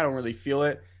like, I don't really feel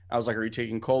it. I was like, are you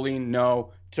taking choline?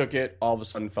 No. Took it. All of a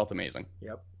sudden felt amazing.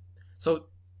 Yep. So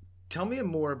tell me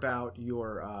more about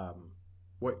your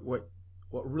what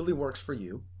really works for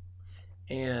you,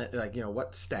 and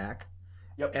what stack.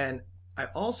 Yep. And I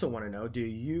also want to know, do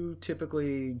you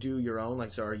typically do your own? Like,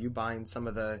 so are you buying some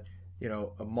of the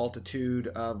a multitude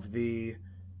of the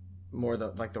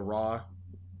raw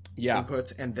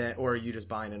inputs, and then, or are you just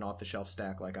buying an off the shelf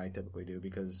stack like I typically do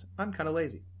because I'm kind of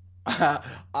lazy?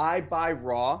 I buy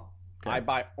raw. Okay. I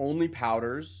buy only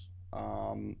powders.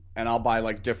 And I'll buy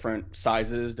like different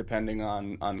sizes depending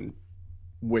on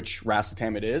which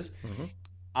racetam it is.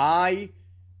 Mm-hmm.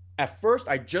 At first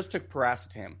I just took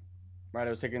piracetam, right? I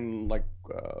was taking like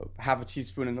half a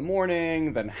teaspoon in the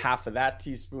morning, then half of that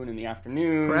teaspoon in the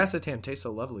afternoon. Piracetam tastes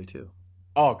so lovely too.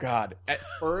 Oh God! At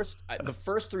first, the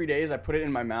first 3 days, I put it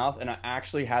in my mouth, and I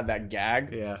actually had that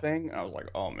gag Yeah. thing. And I was like,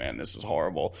 "Oh man, this is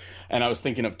horrible." And I was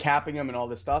thinking of capping them and all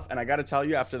this stuff. And I got to tell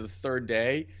you, after the third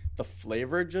day, the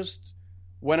flavor just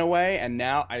went away, and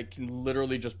now I can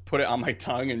literally just put it on my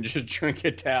tongue and just drink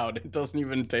it down. It doesn't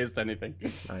even taste anything.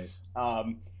 Nice.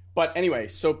 Um, but anyway,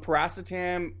 so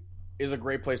paracetam is a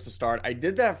great place to start. I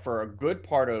did that for a good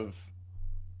part of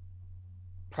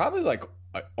probably like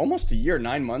almost a year,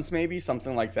 9 months, maybe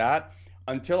something like that,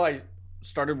 until I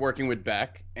started working with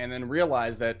Beck and then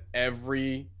realized that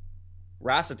every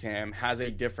racetam has a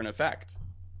different effect.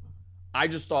 I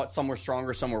just thought some were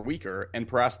stronger, some were weaker, and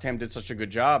paracetam did such a good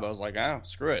job. I was like,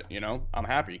 screw it, I'm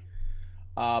happy.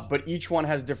 But each one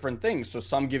has different things. So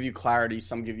some give you clarity,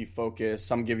 some give you focus,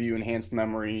 some give you enhanced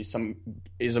memory, some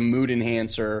is a mood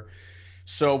enhancer.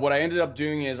 So what I ended up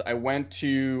doing is I went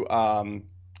to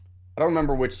I don't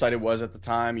remember which site it was at the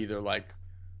time, either like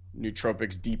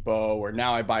Nootropics Depot, or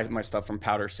now I buy my stuff from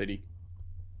Powder City.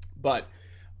 But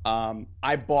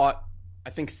I bought, I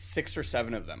think, 6 or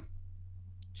 7 of them,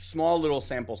 small little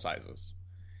sample sizes.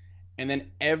 And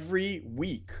then every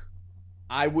week,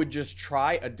 I would just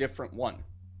try a different one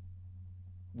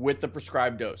with the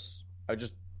prescribed dose. I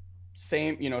just,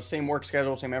 same work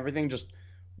schedule, same everything, just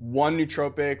one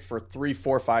nootropic for 3,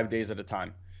 4, 5 days at a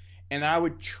time. And I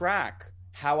would track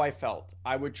how I felt.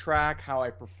 I would track how I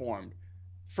performed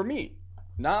for me,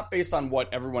 not based on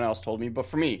what everyone else told me, but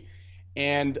for me.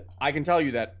 And I can tell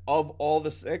you that of all the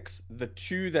 6, the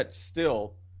 2 that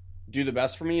still do the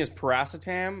best for me is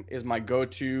paracetam is my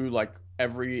go-to like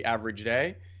every average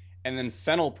day. And then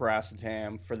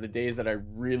phenylparacetam for the days that I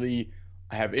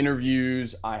have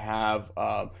interviews, I have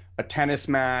a tennis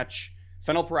match.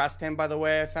 Phenylparacetam, by the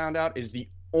way, I found out is the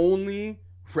only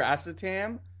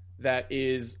racetam that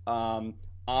is on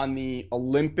the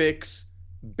Olympics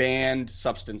banned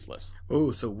substance list.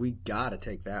 Oh, so we gotta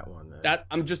take that one then. That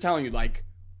I'm just telling you, like,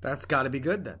 that's got to be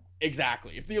good then.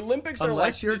 Exactly. If the Olympics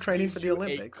unless are you're training for the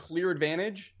Olympics, a clear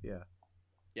advantage. Yeah.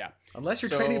 Unless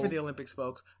you're training for the Olympics,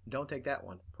 folks, don't take that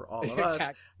one. For all of us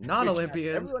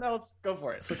non-Olympians, everyone else, go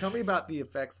for it. So tell me about the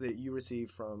effects that you receive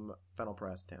from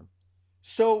phenylparacetam.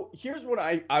 So here's what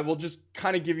I will just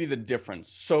kind of give you the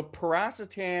difference. So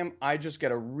paracetam, I just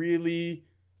get a really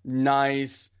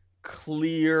nice,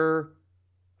 clear,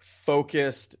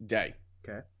 focused day.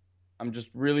 Okay. I'm just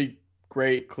really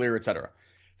great, clear, etc.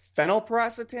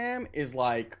 Phenylparacetam is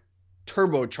like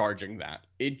turbocharging that.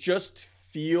 It just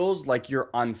feels like you're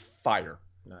on fire.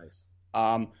 Nice.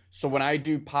 So when I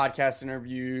do podcast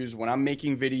interviews, when I'm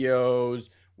making videos,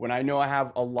 when I know I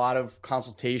have a lot of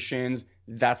consultations,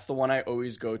 that's the one I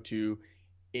always go to.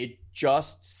 It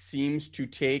just seems to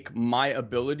take my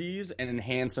abilities and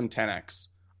enhance them 10x.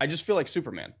 I just feel like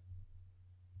Superman.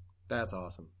 That's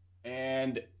awesome.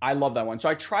 And I love that one. So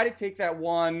I try to take that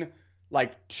one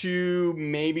like 2,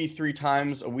 maybe 3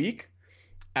 times a week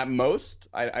at most.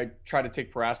 I try to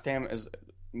take paracetam as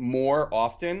more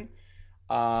often.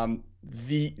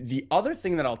 The other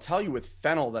thing that I'll tell you with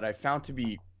phenyl that I found to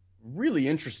be really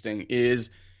interesting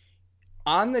is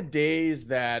on the days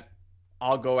that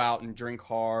I'll go out and drink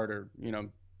hard or,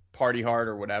 party hard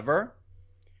or whatever,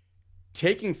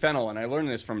 taking phenyl, and I learned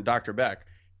this from Dr. Beck,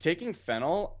 taking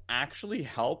phenyl actually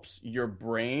helps your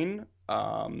brain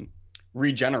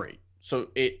regenerate. So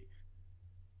it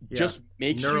just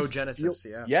makes neurogenesis, you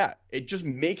feel, it just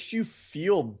makes you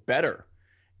feel better.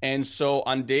 And so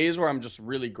on days where I'm just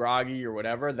really groggy or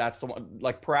whatever, that's the one.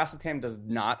 Like paracetam does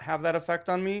not have that effect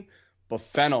on me, but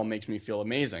phenyl makes me feel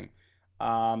amazing.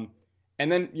 And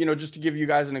then, just to give you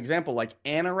guys an example, like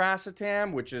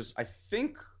aniracetam, which is I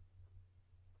think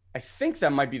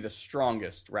that might be the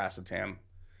strongest racetam.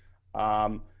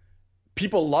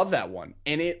 People love that one,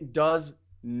 and it does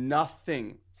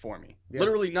nothing for me.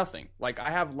 Literally nothing. Like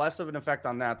I have less of an effect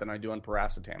on that than I do on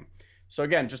paracetam. So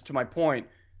again, just to my point,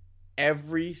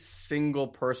 every single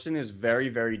person is very,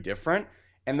 very different.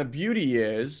 And the beauty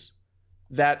is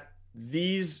that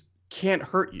these can't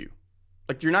hurt you.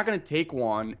 Like you're not going to take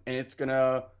one and it's going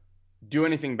to do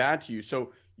anything bad to you.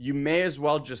 So you may as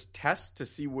well just test to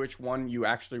see which one you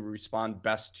actually respond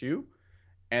best to,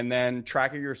 and then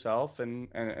track it yourself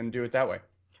and do it that way.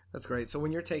 That's great. So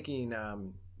when you're taking,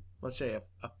 let's say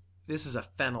this is a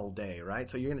phenyl day, right?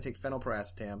 So you're going to take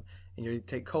phenylparacetam and you're going to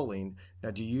take choline.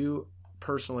 Now, do you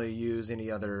personally use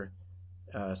any other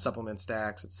supplement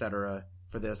stacks, etc.,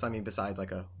 for this? I mean, besides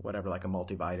like a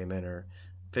multivitamin or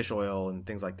fish oil and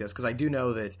things like this, because I do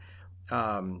know that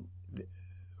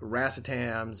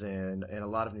racetams and a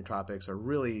lot of nootropics are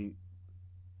really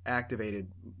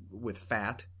activated with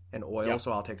fat and oil. Yep.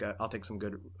 So I'll take some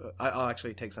good. I'll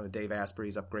actually take some of Dave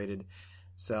Asprey's upgraded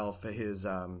himself his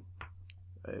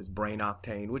brain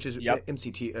octane, which is Yep.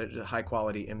 MCT, high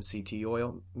quality MCT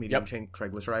oil, medium chain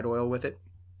triglyceride oil with it.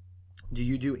 Do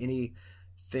you do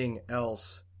anything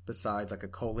else besides like a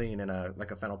choline and a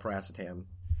phenylparacetam?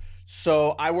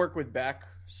 So I work with Beck,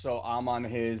 so I'm on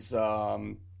his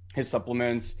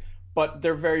supplements, but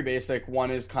they're very basic. One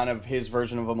is kind of his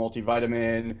version of a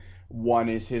multivitamin. One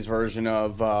is his version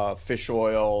of fish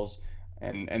oils,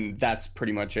 and that's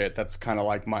pretty much it. That's kind of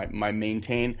like my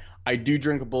maintain. I do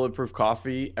drink a bulletproof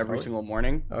coffee every Oh, single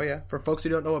morning. oh yeah. For folks who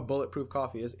don't know what bulletproof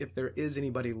coffee is, if there is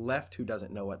anybody left who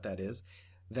doesn't know what that is,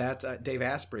 that Dave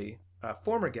Asprey, a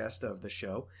former guest of the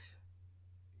show,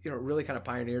 really kind of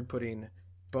pioneered putting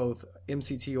both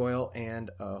MCT oil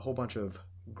and a whole bunch of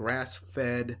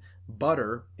grass-fed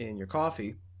butter in your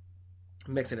coffee,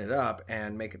 mixing it up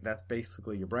and make it, that's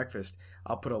basically your breakfast.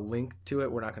 I'll put a link to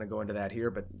it. We're not going to go into that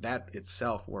here, but that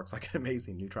itself works like an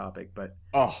amazing nootropic. But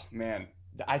Oh man,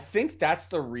 I think that's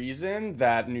the reason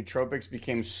that nootropics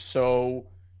became so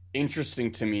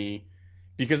interesting to me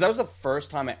because that was the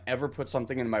first time I ever put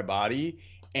something in my body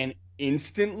and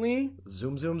instantly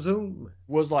zoom, zoom, zoom.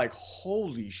 was like,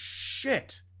 holy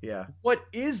shit, Yeah. what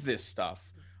is this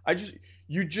stuff?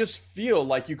 You just feel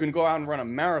like you can go out and run a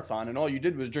marathon and all you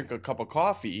did was drink a cup of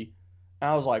coffee.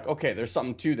 And I was like, okay, there's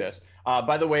something to this.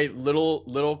 By the way,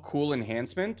 little cool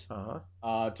enhancement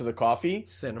to the coffee.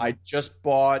 Cinnamon. I just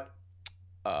bought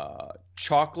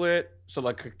chocolate, so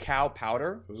like cacao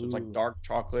powder. So it's like Ooh. dark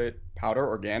chocolate powder,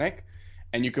 organic.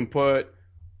 And you can put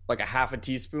like a half a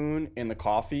teaspoon in the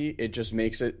coffee. It just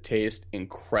makes it taste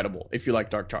incredible if you like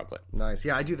dark chocolate. Nice.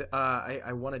 Yeah, I do that.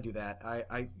 I want to do that.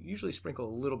 I usually sprinkle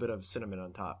a little bit of cinnamon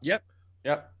on top. Yep.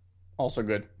 Also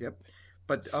good. Yep.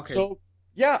 But okay. So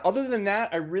yeah, other than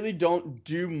that, I really don't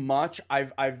do much.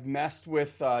 I've messed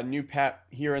with New Pep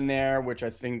here and there, which I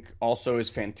think also is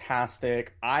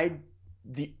fantastic.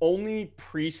 The only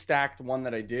pre-stacked one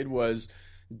that I did was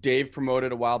Dave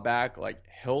promoted a while back, like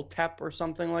Hilltep or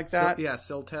something like that.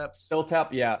 Siltep. Siltep,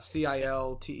 yeah.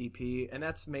 CILTEP, and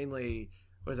that's mainly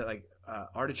what is that, like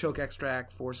artichoke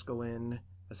extract, forskolin,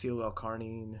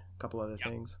 acetyl-L-carnine, a couple other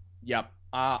things. Yep.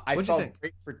 I What'd you felt think?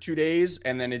 great for 2 days,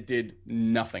 and then it did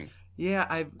nothing. Yeah,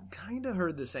 I've kind of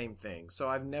heard the same thing. So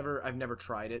I've never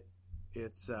tried it.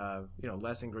 It's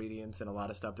less ingredients and a lot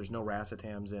of stuff. There's no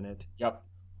racetams in it. Yep.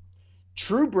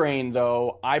 True Brain,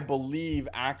 though, I believe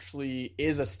actually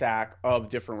is a stack of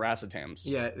different racetams.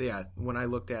 Yeah. When I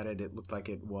looked at it, it looked like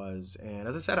it was, and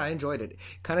as I said, I enjoyed it.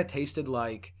 Kind of tasted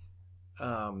like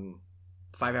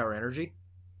 5-Hour Energy.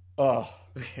 Ugh.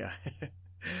 Yeah.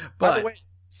 By the way,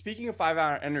 speaking of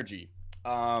 5-Hour Energy,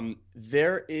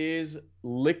 there is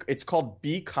it's called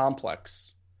B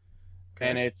complex, Okay.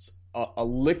 and it's a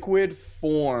liquid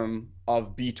form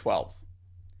of B12.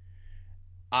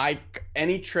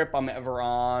 Any trip I'm ever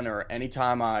on, or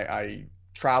anytime I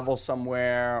travel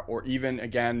somewhere, or even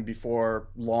again before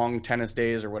long tennis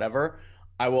days or whatever,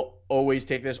 I will always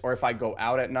take this. Or if I go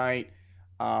out at night,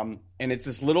 and it's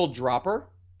this little dropper,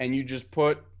 and you just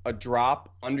put a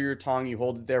drop under your tongue, you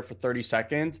hold it there for 30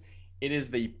 seconds. It is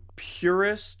the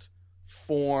purest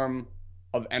form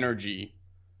of energy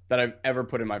that I've ever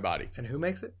put in my body. And who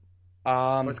makes it?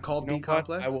 What's called B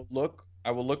complex?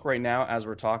 I will look right now as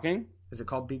we're talking. Is it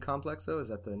called B complex though? Is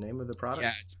that the name of the product?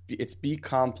 Yeah, it's B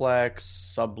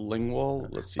complex sublingual.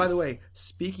 Let's see. By the way,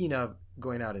 speaking of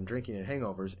going out and drinking and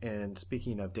hangovers, and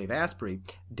speaking of Dave Asprey,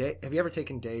 have you ever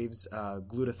taken Dave's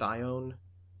glutathione,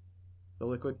 the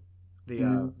liquid,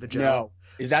 the gel? No.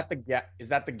 Is that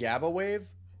the GABA wave?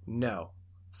 No.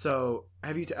 So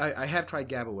have you? I have tried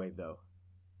GABA Wave though.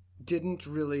 Didn't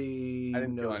really. I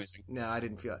didn't feel anything. No, I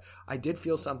didn't feel it. I did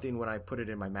feel something when I put it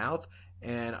in my mouth,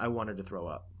 and I wanted to throw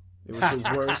up. It was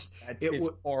the worst. It's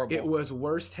horrible. It was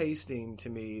worse tasting to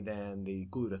me than the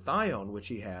glutathione, which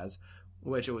he has.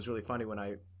 Which it was really funny when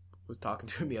I was talking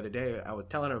to him the other day. I was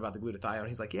telling him about the glutathione.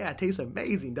 He's like, "Yeah, it tastes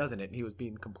amazing, doesn't it?" And he was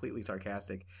being completely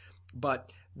sarcastic.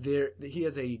 But he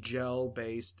has a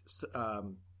gel-based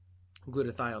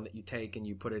glutathione that you take and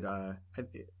you put it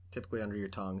typically under your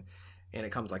tongue, and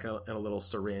it comes like in a little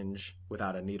syringe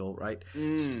without a needle, right?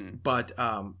 But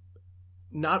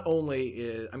not only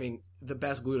is, the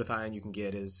best glutathione you can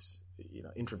get is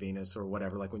intravenous or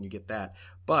whatever, like when you get that,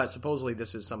 but supposedly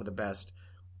this is some of the best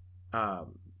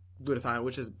glutathione,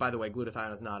 which is, by the way,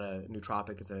 glutathione is not a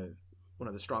nootropic. It's one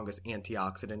of the strongest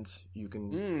antioxidants you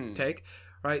can take,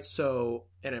 right? So,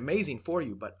 and amazing for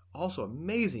you, but also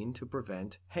amazing to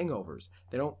prevent hangovers.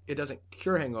 It doesn't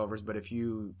cure hangovers, but if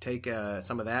you take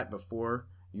some of that before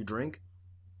you drink,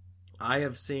 I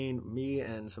have seen me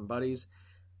and some buddies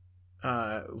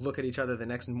look at each other the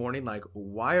next morning like,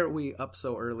 why are we up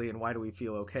so early and why do we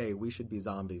feel okay? We should be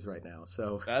zombies right now.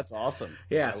 So That's awesome.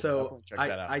 yeah, I will so definitely check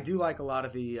that out. I do like a lot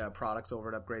of the products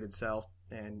over at Upgraded Self,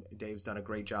 and Dave's done a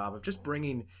great job of just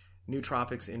bringing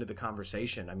nootropics into the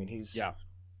conversation. I mean, he's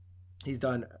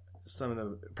done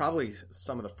probably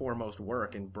some of the foremost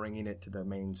work in bringing it to the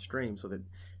mainstream so that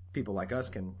people like us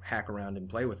can hack around and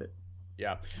play with it.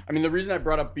 Yeah. I mean, the reason I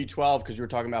brought up B12 because you were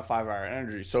talking about 5-hour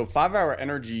energy. So 5-hour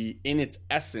energy in its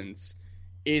essence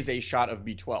is a shot of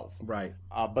B12. Right.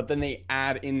 But then they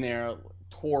add in there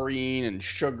taurine and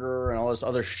sugar and all this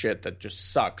other shit that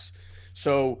just sucks.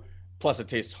 So plus it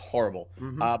tastes horrible.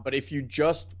 Mm-hmm. But if you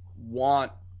just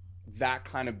want that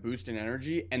kind of boost in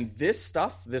energy, and this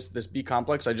stuff, this B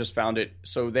complex, I just found it.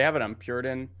 So they have it on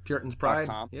Puritan's Pride.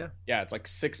 Yeah, it's like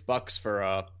 $6 for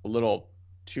a little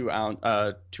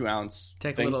 2-ounce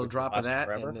take thing, a little drop of that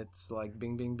forever. and it's like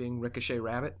bing bing bing ricochet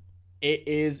rabbit. It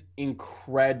is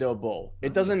incredible.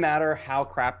 It doesn't matter how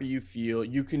crappy you feel.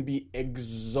 You can be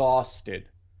exhausted.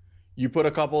 You put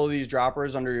a couple of these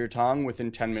droppers under your tongue,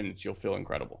 within 10 minutes you'll feel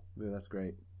incredible. Yeah, that's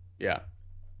great. Yeah.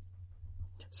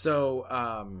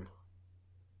 So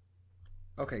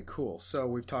okay, cool. So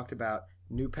we've talked about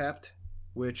Noopept,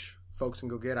 which folks can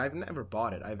go get. I've never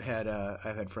bought it. I've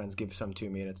had friends give some to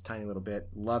me, and it's a tiny little bit.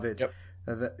 Love it. Yep.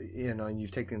 And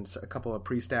you've taken a couple of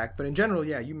pre-stacked, but in general,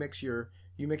 yeah, you mix your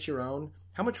own.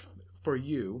 How much for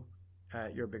you?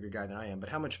 You're a bigger guy than I am, but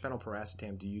how much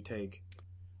phenylparacetam do you take?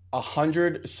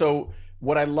 100. So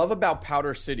what I love about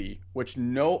Powder City, which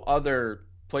no other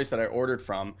place that I ordered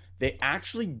from, they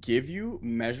actually give you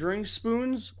measuring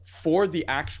spoons for the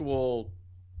actual.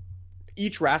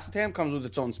 Each racetam comes with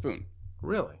its own spoon.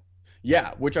 Really?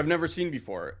 Yeah, which I've never seen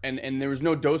before. And there was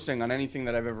no dosing on anything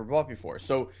that I've ever bought before.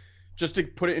 So just to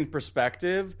put it in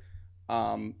perspective,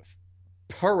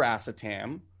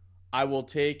 paracetam, I will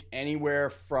take anywhere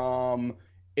from,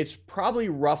 it's probably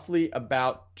roughly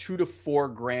about 2 to 4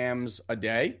 grams a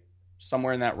day,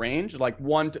 somewhere in that range. Like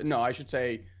 1 to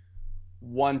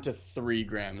 3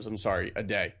 grams, a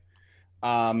day.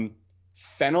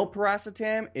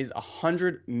 Phenylparacetam is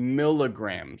 100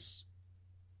 milligrams.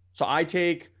 So I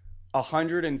take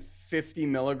 150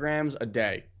 milligrams a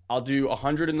day. I'll do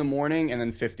 100 in the morning and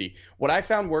then 50. What I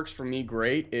found works for me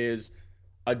great is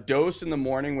a dose in the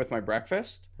morning with my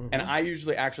breakfast. Mm-hmm. And I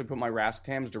usually actually put my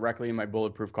racetams directly in my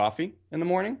bulletproof coffee in the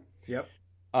morning. Yep.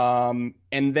 And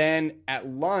then at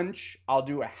lunch, I'll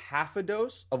do a half a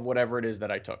dose of whatever it is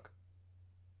that I took.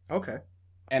 Okay.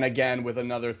 And again, with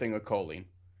another thing of choline.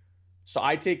 So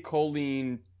I take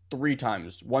choline 3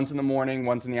 times, once in the morning,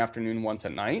 once in the afternoon, once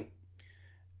at night.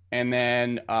 And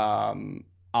then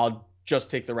I'll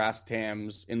just take the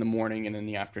racetams in the morning and in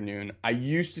the afternoon. I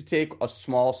used to take a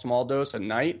small dose at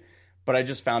night, but I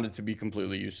just found it to be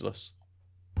completely useless.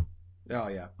 Oh,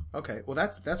 yeah. Okay. Well,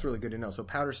 that's really good to know. So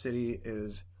Powder City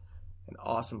is an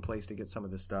awesome place to get some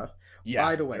of this stuff. Yeah.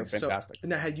 By the way, fantastic. So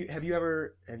now have you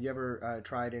ever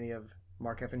tried any of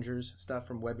Mark Effinger's stuff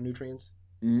from Web Nutrients?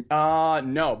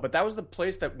 No, but that was the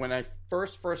place that when I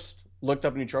first looked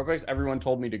up nootropics, everyone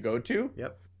told me to go to.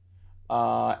 Yep.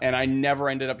 And I never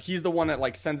ended up. He's the one that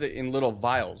like sends it in little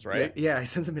vials, right? Yeah, he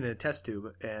sends them in a test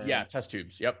tube. And yeah, test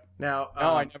tubes. Yep. Now, no,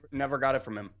 I never got it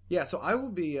from him. Yeah, so I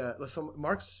will be. So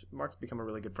Mark's become a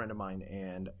really good friend of mine,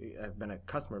 and I've been a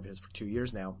customer of his for 2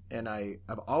 years now, and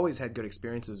I've always had good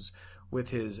experiences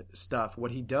with his stuff. What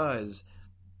he does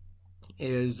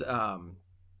is,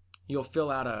 you'll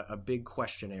fill out a big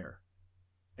questionnaire.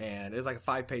 And it's like a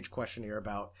 5-page questionnaire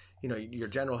about, your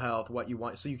general health, what you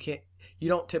want. So you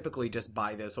don't typically just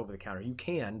buy this over the counter. You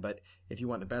can, but if you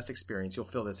want the best experience, you'll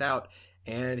fill this out.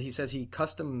 And he says he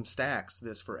custom stacks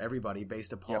this for everybody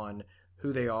based upon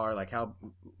who they are, like how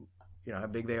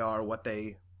big they are, what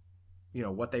they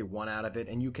want out of it.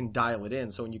 And you can dial it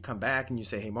in. So when you come back and you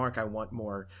say, hey, Mark, I want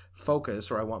more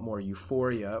focus, or I want more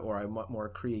euphoria, or I want more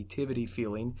creativity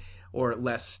feeling, or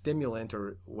less stimulant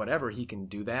or whatever, he can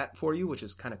do that for you, which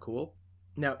is kind of cool.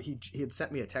 Now, he had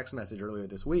sent me a text message earlier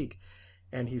this week,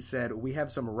 and he said, we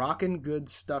have some rockin' good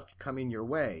stuff coming your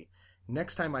way.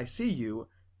 Next time I see you,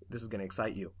 this is going to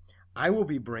excite you, I will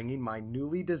be bringing my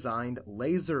newly designed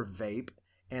laser vape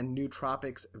and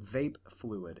Nootropics vape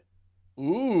fluid.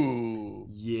 Ooh.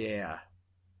 Yeah.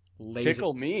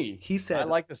 Tickle me. He said, I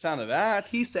like the sound of that.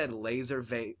 He said laser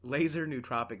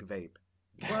nootropic vape.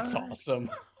 That's What? awesome.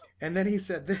 And then he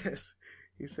said this.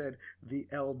 He said, the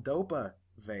L-Dopa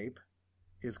vape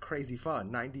is crazy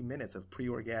fun. 90 minutes of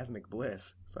pre-orgasmic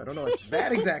bliss. So I don't know what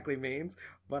that exactly means,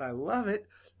 but I love it.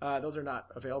 Those are not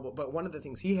available. But one of the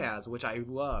things he has, which I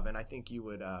love, and I think you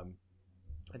would, I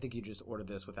think you just ordered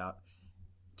this without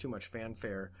too much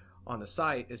fanfare, on the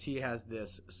site is he has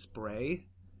this spray,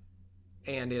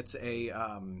 and it's a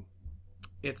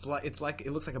it's like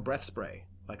it looks like a breath spray,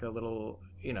 like a little,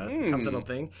 it comes in a little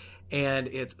thing, and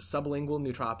it's sublingual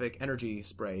nootropic energy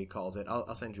spray, he calls it.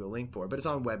 I'll send you a link for it, but it's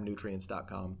on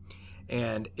webnutrients.com.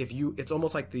 And it's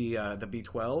almost like the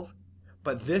B12,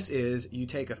 but this is, you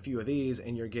take a few of these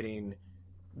and you're getting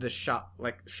the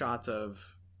shots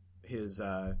of his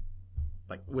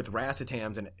like with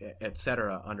racetams and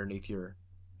etc. underneath your,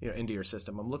 into your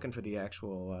system. I'm looking for the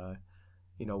actual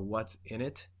what's in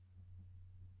it.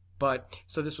 But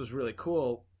so this was really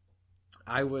cool.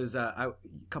 I was a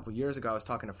couple years ago, I was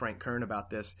talking to Frank Kern about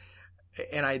this,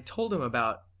 and I told him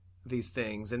about these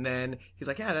things, and then he's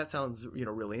like, yeah, that sounds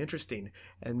really interesting.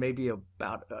 And maybe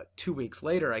about 2 weeks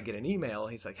later, I get an email.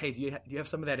 He's like, hey, do you have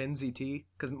some of that NZT?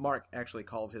 Because Mark actually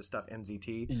calls his stuff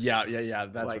NZT. Yeah,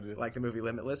 that's like, what it is. Like the movie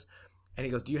Limitless. And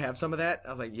he goes, do you have some of that? I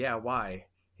was like, yeah, why?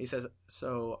 He says,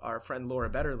 so our friend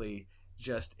Laura Betterly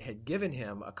just had given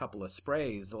him a couple of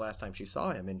sprays the last time she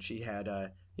saw him, and she had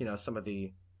some of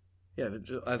the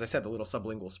as I said, the little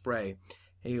sublingual spray.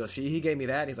 And he goes, he gave me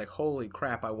that. And he's like, holy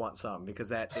crap, I want some, because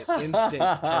that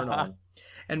instant turn on.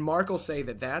 And Mark will say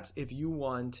that's if you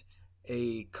want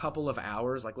a couple of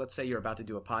hours, like let's say you're about to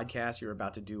do a podcast, you're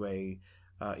about to do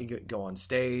you go on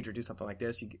stage or do something like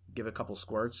this, you give a couple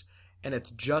squirts, and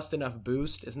it's just enough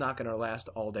boost. It's not going to last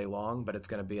all day long, but it's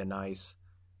going to be a nice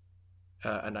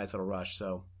little rush.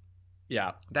 So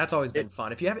yeah, that's always been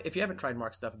fun. If you haven't tried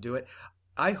Mark's stuff, do it.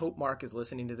 I hope Mark is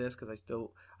listening to this, because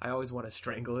I always want to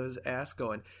strangle his ass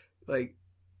going, like,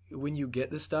 when you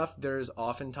get this stuff, there's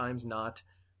oftentimes not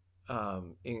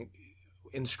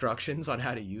instructions on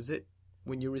how to use it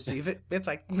when you receive it. It's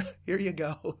like, here you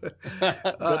go. Good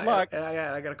luck. And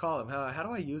I got to call him. How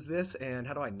do I use this, and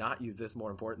how do I not use this,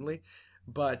 more importantly?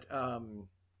 But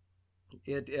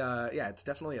it's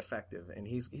definitely effective, and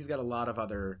he's got a lot of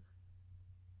other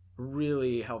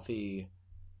really healthy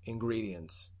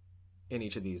ingredients in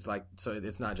each of these, so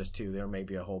it's not just two. There may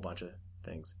be a whole bunch of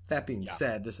things. That being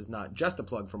said, this is not just a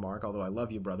plug for Mark, although I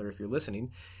love you, brother, if you're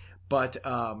listening. But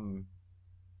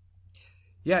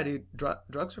yeah, dude,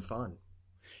 drugs are fun.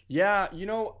 Yeah,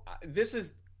 this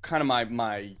is kind of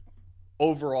my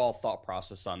overall thought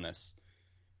process on this.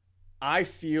 I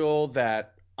feel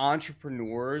that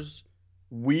entrepreneurs,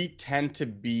 we tend to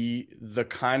be the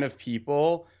kind of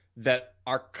people that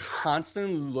are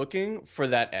constantly looking for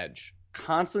that edge,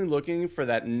 constantly looking for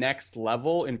that next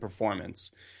level in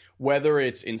performance, whether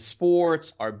it's in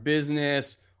sports, our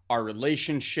business, our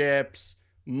relationships,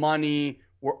 money.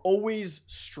 We're always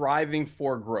striving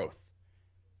for growth.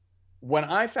 When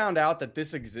I found out that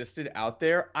this existed out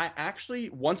there, I actually,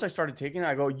 once I started taking it,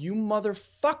 I go, you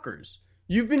motherfuckers,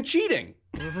 you've been cheating.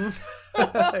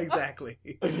 Mm-hmm. Exactly.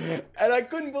 And I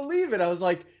couldn't believe it. I was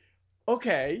like,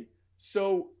 okay,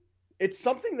 so it's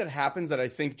something that happens that I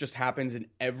think just happens in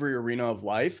every arena of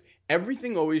life.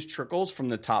 Everything always trickles from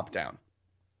the top down,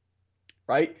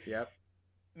 right? Yep.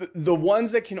 The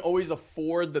ones that can always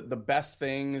afford the best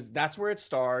things, that's where it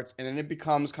starts. And then it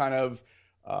becomes kind of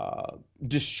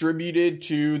distributed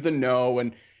to the know.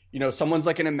 And, someone's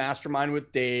like in a mastermind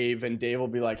with Dave, and Dave will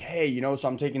be like, hey, so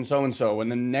I'm taking so-and-so.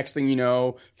 And then next thing you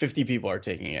know, 50 people are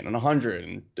taking it, and 100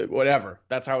 and whatever.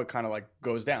 That's how it kind of like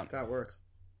goes down. That works.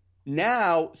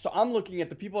 Now, so I'm looking at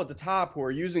the people at the top who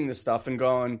are using this stuff and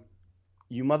going,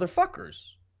 you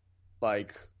motherfuckers.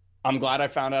 Like, I'm glad I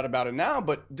found out about it now,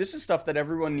 but this is stuff that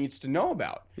everyone needs to know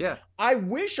about. Yeah. I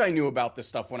wish I knew about this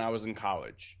stuff when I was in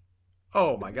college.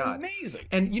 Oh my God. Amazing.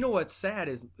 And you know what's sad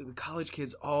is the college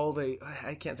kids,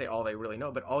 I can't say all they really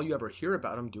know, but all you ever hear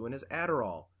about them doing is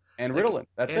Adderall. And Ritalin.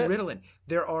 That's it. And Ritalin.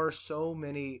 There are so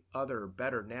many other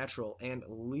better natural and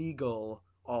legal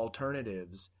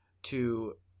alternatives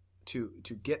to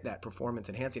get that performance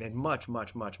enhancing, and much,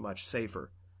 much, much, much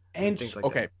safer. And things like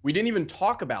okay, that. We didn't even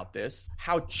talk about this,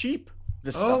 how cheap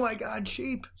this stuff is. Oh my God,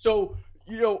 cheap. So,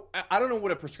 I don't know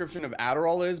what a prescription of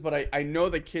Adderall is, but I know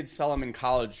that kids sell them in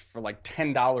college for like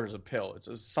 $10 a pill.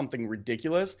 It's something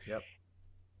ridiculous. Yep.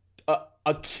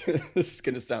 This is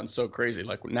going to sound so crazy.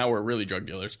 Like, now we're really drug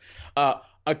dealers.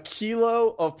 A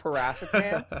kilo of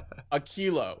paracetam, a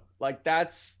kilo. Like,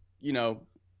 that's,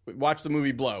 watch the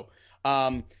movie Blow.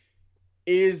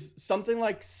 Is something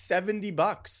like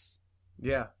 $70.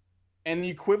 Yeah. And the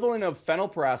equivalent of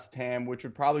phenylparacetam, which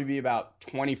would probably be about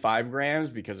 25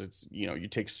 grams, because it's, you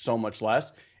take so much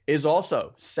less, is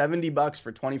also $70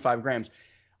 for 25 grams.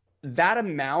 That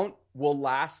amount will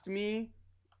last me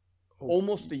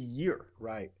almost a year.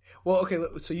 Right. Well, okay.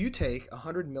 So you take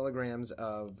 100 milligrams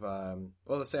of,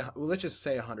 let's just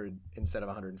say 100 instead of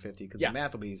 150, because the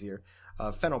math will be easier.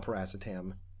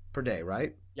 Phenylparacetam. per day,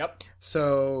 right? Yep.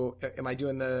 So am I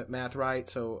doing the math right?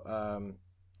 So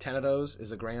 10 of those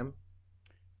is a gram.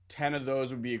 10 of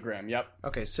those would be a gram. Yep.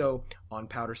 Okay, so on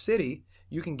Powder City,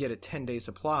 you can get a 10-day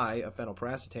supply of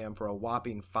phenylpiracetam for a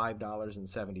whopping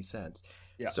 $5.70.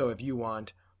 Yeah. So if you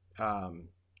want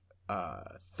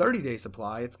 30-day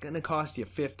supply, it's going to cost you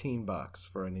 $15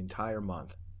 for an entire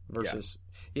month versus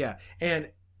yeah.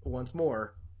 And once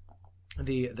more,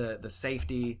 the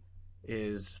safety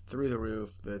is through the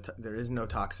roof. There is no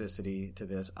toxicity to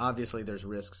this. Obviously, there's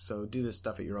risks, so do this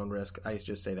stuff at your own risk. I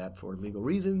just say that for legal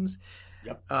reasons.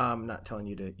 Yep. I'm not telling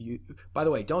you to. By the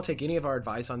way, don't take any of our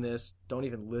advice on this. Don't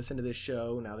even listen to this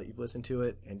show now that you've listened to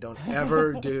it, and don't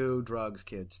ever do drugs,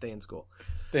 kids. Stay in school.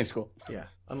 Stay in school. Yeah,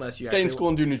 unless you stay in school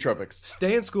and do nootropics.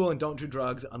 Stay in school and don't do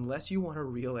drugs unless you want a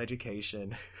real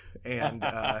education and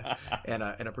and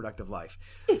a productive life.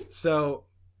 So,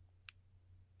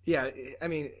 yeah, I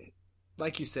mean,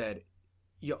 like you said,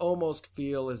 you almost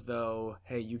feel as though,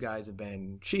 hey, you guys have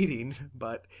been cheating,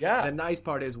 but the nice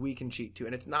part is we can cheat too,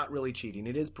 and it's not really cheating.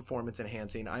 It is performance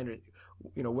enhancing.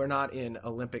 We're not in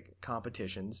Olympic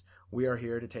competitions. We are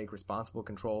here to take responsible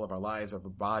control of our lives, of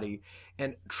our body,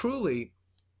 and truly,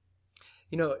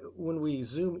 when we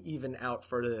zoom even out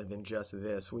further than just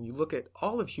this, when you look at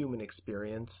all of human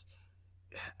experience,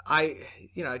 I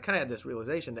kind of had this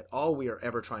realization that all we are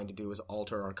ever trying to do is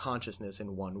alter our consciousness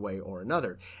in one way or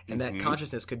another. And that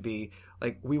consciousness could be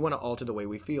like, we want to alter the way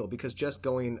we feel, because just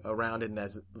going around in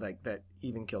as like that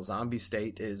even kill zombie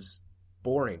state is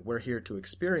boring. We're here to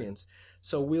experience.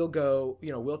 So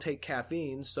we'll take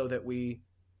caffeine so that we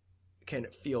can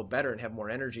feel better and have more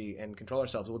energy and control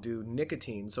ourselves. We'll do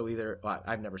nicotine. So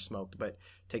I've never smoked, but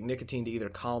take nicotine to either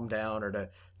calm down or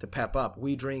to pep up.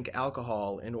 We drink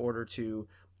alcohol in order to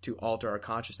alter our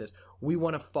consciousness. We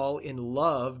want to fall in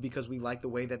love because we like the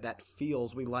way that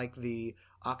feels. We like the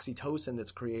oxytocin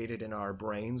that's created in our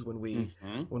brains when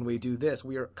we do this.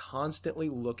 We are constantly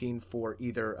looking for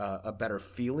either a better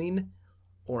feeling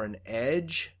or an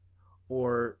edge,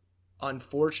 or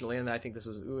unfortunately, and I think this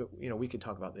is, we could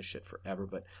talk about this shit forever,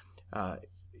 but,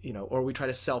 or we try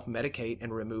to self-medicate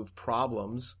and remove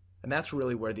problems. And that's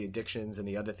really where the addictions and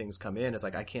the other things come in. It's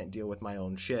like, I can't deal with my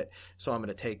own shit, so I'm going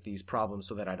to take these problems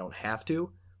so that I don't have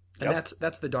to. And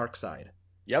that's the dark side.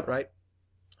 Yep. Right?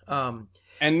 And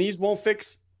these won't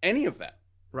fix any of that.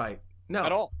 Right. No.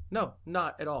 At all. No,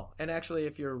 not at all. And actually,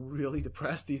 if you're really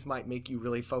depressed, these might make you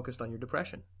really focused on your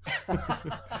depression.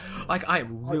 Like, I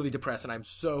am really depressed and I'm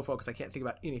so focused, I can't think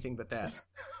about anything but that.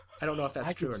 I don't know if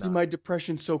that's true or not. I can see my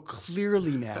depression so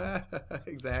clearly now.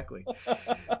 Exactly.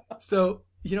 So,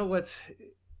 what's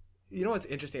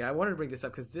interesting? I wanted to bring this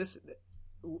up because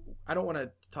I don't want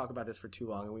to talk about this for too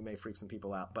long and we may freak some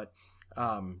people out, but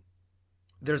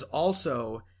there's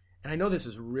also, and I know this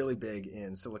is really big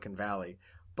in Silicon Valley,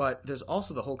 but there's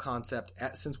also the whole concept,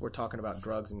 since we're talking about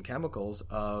drugs and chemicals,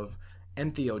 of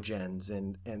entheogens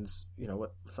and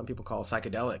what some people call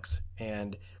psychedelics,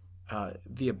 and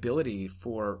the ability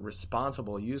for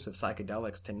responsible use of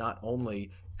psychedelics to not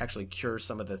only actually cure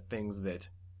some of the things that,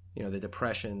 the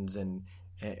depressions and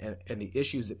the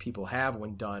issues that people have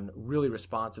when done really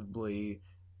responsibly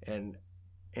and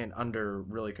under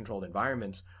really controlled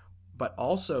environments, but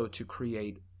also to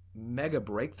create mega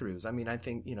breakthroughs. I mean, I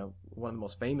think, one of the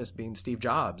most famous being Steve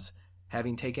Jobs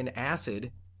having taken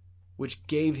acid, which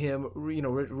gave him,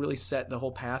 really set the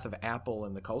whole path of Apple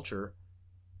and the culture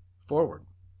forward.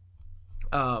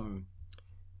 And,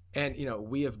 you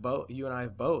and I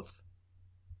have both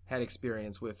had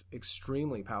experience with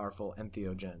extremely powerful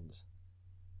entheogens.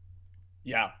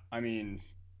 Yeah. I mean,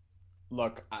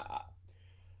 look,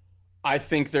 I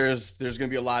think there's going to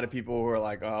be a lot of people who are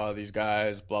like, oh, these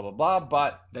guys, blah, blah, blah,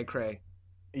 but they cray.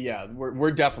 Yeah,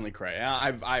 we're definitely cray.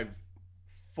 I've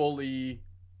fully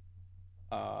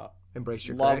embrace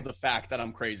your love cray. The fact that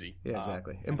I'm crazy. Yeah,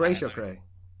 exactly. Embrace your cray.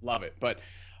 Love it. But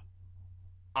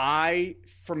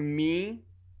for me,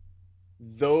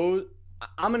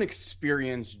 I'm an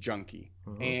experience junkie.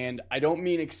 Mm-hmm. And I don't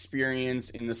mean experience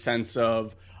in the sense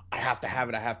of I have to have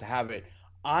it.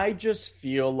 I just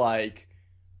feel like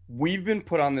we've been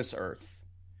put on this earth.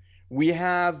 We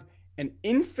have an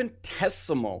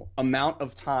infinitesimal amount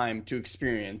of time to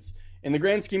experience. In the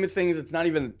grand scheme of things, it's not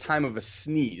even the time of a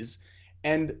sneeze.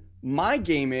 And my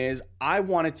game is I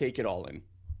want to take it all in.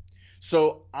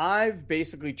 So I've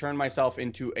basically turned myself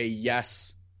into a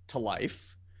yes to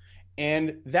life.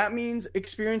 And that means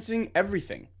experiencing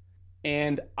everything.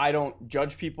 And I don't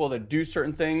judge people that do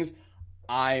certain things.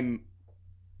 I'm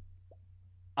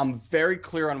very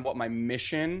clear on what my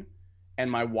mission and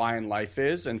my why in life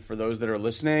is. And for those that are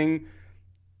listening,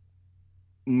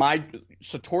 my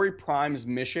Satori Prime's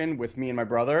mission with me and my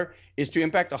brother is to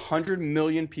impact 100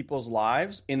 million people's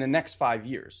lives in the next 5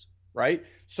 years, right?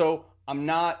 So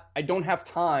I don't have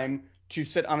time to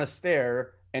sit on a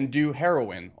stair and do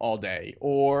heroin all day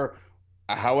or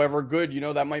however good,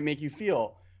 that might make you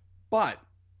feel. But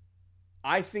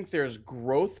I think there's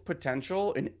growth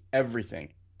potential in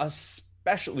everything,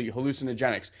 especially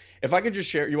hallucinogenics. If I could just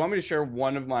share, you want me to share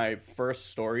one of my first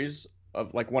stories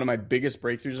of like one of my biggest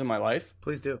breakthroughs in my life?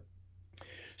 Please do.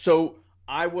 So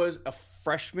I was a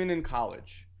freshman in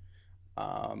college.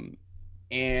 Um,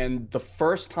 and the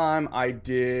first time I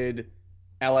did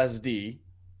LSD,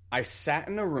 I sat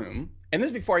in a room, and this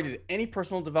is before I did any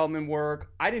personal development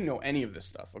work. I didn't know any of this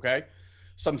stuff, okay?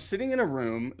 So I'm sitting in a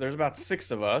room, there's about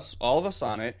 6 of us, all of us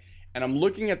on it, and I'm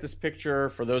looking at this picture.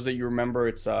 For those that you remember,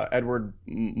 it's Edward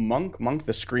Monk,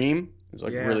 The Scream. It's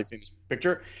like a really famous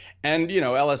picture. And,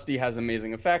 LSD has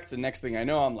amazing effects. And next thing I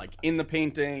know, I'm like in the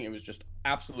painting. It was just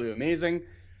absolutely amazing.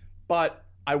 But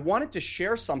I wanted to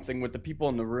share something with the people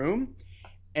in the room.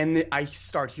 And I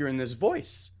start hearing this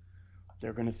voice.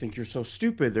 They're going to think you're so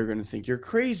stupid. They're going to think you're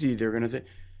crazy. They're going to think.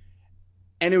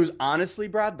 And it was honestly,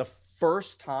 Brad, the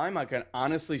first time I can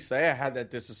honestly say I had that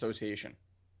disassociation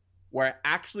where I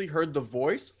actually heard the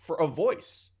voice for a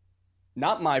voice,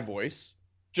 not my voice,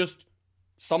 just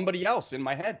somebody else in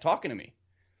my head talking to me.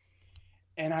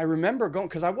 And I remember going,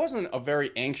 because I wasn't a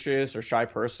very anxious or shy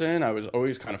person. I was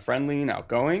always kind of friendly and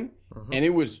outgoing. Mm-hmm. And it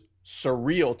was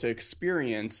surreal to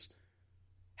experience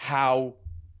how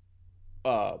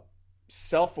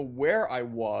self-aware I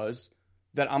was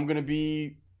that I'm going to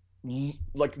be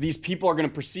like, these people are going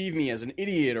to perceive me as an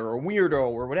idiot or a weirdo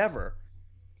or whatever.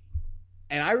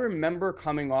 And I remember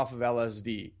coming off of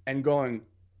LSD and going,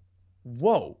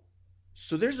 whoa,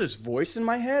 so there's this voice in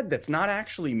my head that's not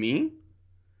actually me,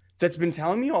 that's been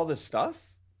telling me all this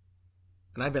stuff.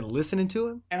 And I've been listening to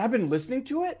him? And I've been listening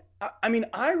to it? I mean,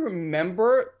 I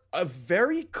remember a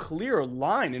very clear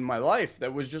line in my life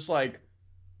that was just like,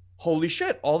 holy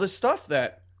shit, all this stuff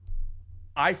that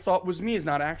I thought was me is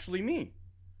not actually me.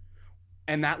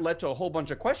 And that led to a whole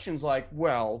bunch of questions like,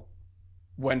 well,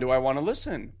 when do I want to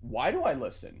listen? Why do I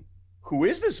listen? Who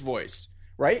is this voice?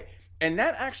 Right? And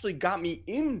that actually got me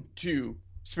into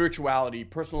spirituality,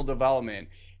 personal development.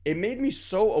 It made me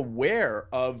so aware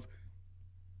of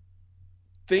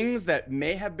things that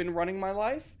may have been running my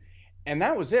life. And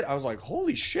that was it. I was like,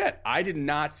 holy shit, I did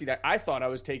not see that. I thought I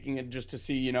was taking it just to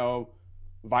see,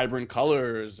 vibrant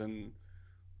colors and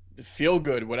feel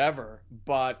good, whatever.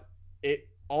 But it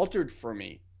altered for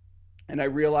me. And I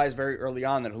realized very early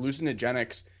on that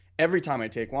hallucinogenics, every time I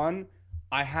take one,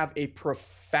 I have a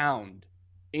profound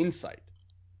insight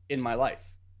in my life.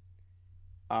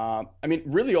 I mean,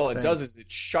 really all it does is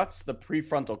it shuts the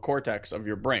prefrontal cortex of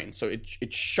your brain. So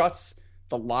it shuts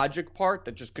the logic part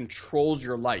that just controls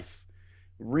your life,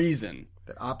 reason.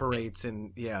 That operates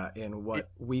in what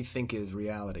we think is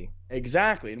reality.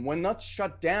 Exactly. And when that's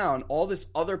shut down, all this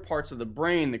other parts of the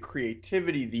brain, the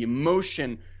creativity, the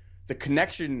emotion, the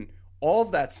connection, all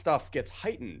of that stuff gets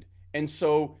heightened. And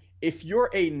so if you're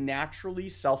a naturally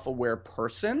self-aware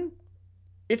person,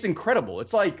 it's incredible.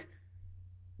 It's like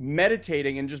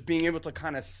meditating and just being able to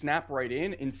kind of snap right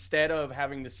in instead of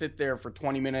having to sit there for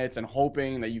 20 minutes and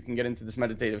hoping that you can get into this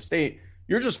meditative state.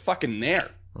 You're just fucking there.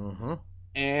 Mm-hmm.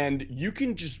 And you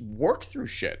can just work through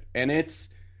shit. And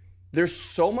there's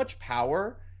so much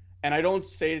power. And I don't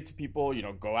say it to people,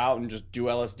 go out and just do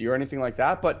LSD or anything like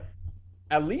that, but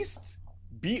at least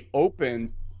be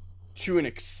open to an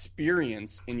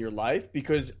experience in your life,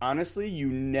 because honestly, you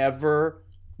never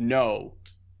know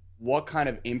what kind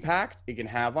of impact it can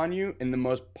have on you in the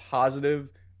most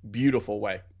positive, beautiful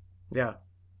way. Yeah.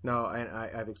 No,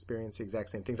 I've experienced the exact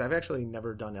same things. I've actually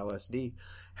never done LSD.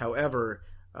 However,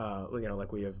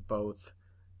 like we have both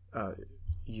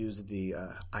used the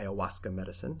ayahuasca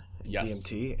medicine, yes.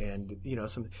 DMT, and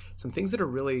some things that are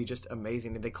really just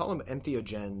amazing. And they call them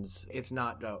entheogens. It's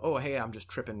not hey, I'm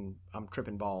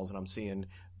tripping balls and I'm seeing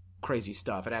crazy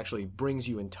stuff. It actually brings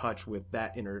you in touch with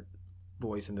that inner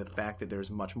voice and the fact that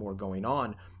there's much more going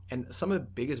on. And some of the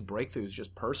biggest breakthroughs,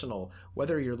 just personal,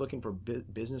 whether you're looking for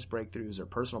business breakthroughs or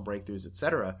personal breakthroughs,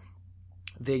 etc.,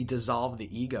 they dissolve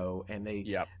the ego and they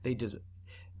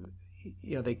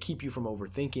keep you from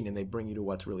overthinking and they bring you to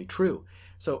what's really true.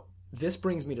 So this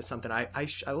brings me to something I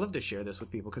love to share this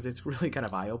with people because it's really kind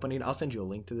of eye-opening. I'll send you a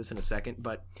link to this in a second,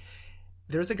 but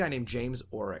there's a guy named James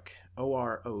Orrock,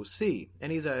 O-R-O-C,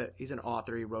 and he's an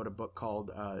author. He wrote a book called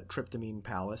Tryptamine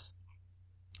Palace,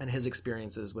 and his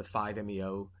experiences with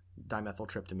 5-MeO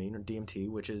dimethyltryptamine, or DMT,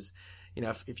 which is,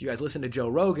 if you guys listen to Joe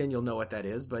Rogan, you'll know what that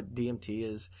is, but DMT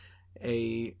is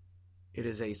a It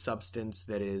is a substance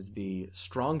that is the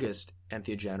strongest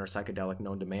entheogen or psychedelic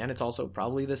known to man. It's also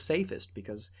probably the safest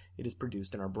because it is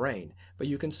produced in our brain. But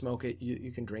you can smoke it,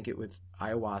 you can drink it with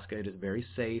ayahuasca. It is very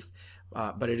safe,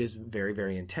 but it is very,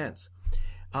 very intense.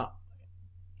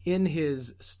 In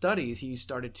his studies, he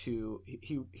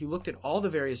looked at all the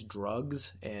various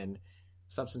drugs and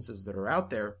substances that are out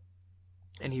there,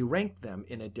 and he ranked them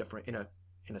in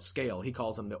a scale. He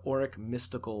calls them the Auric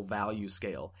Mystical Value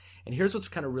Scale. And here's what's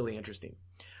kind of really interesting.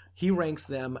 He ranks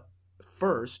them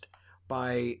first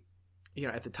by,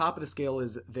 at the top of the scale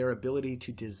is their ability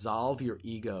to dissolve your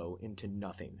ego into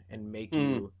nothing and make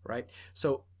you, right?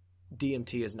 So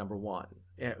DMT is number one,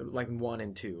 like 1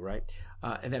 and 2, right?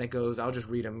 And then it goes, I'll just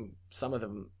read them, some of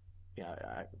them,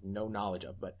 I have no knowledge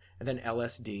of, and then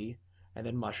LSD, and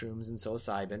then mushrooms and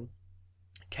psilocybin,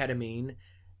 ketamine,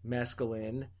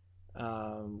 mescaline,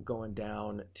 going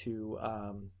down to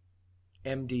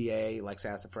MDA, like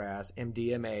sassafras,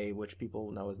 MDMA, which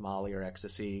people know as Molly or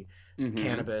ecstasy,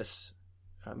 cannabis,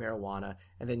 marijuana,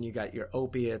 and then you got your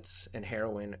opiates and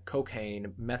heroin,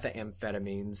 cocaine,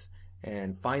 methamphetamines,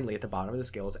 and finally at the bottom of the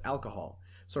scale is alcohol.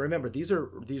 So remember, these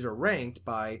are ranked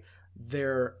by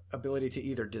their ability to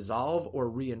either dissolve or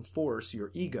reinforce your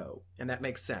ego, and that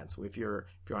makes sense. If you're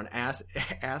on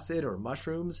acid or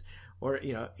mushrooms, or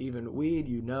even weed,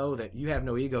 that you have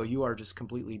no ego. You are just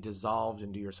completely dissolved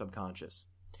into your subconscious.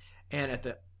 And at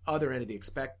the other end of the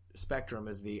spectrum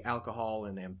is the alcohol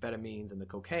and the amphetamines and the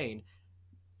cocaine.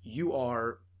 You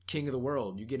are king of the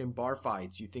world. You get in bar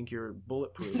fights. You think you're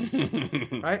bulletproof,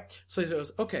 right? So he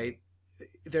says, okay,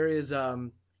 there is,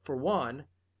 for one,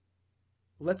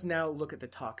 let's now look at the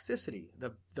toxicity,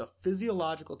 the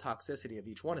physiological toxicity of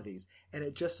each one of these. And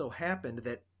it just so happened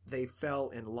that they fell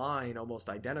in line almost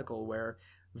identical, where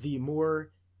the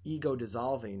more ego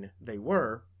dissolving they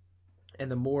were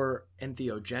and the more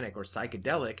entheogenic or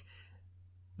psychedelic,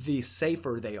 the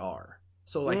safer they are.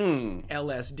 So like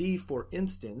LSD, for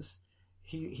instance,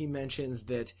 he mentions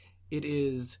that it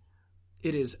is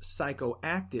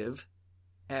psychoactive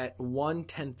at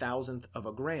 1/10,000th of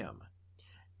a gram,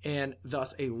 and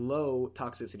thus a low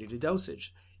toxicity to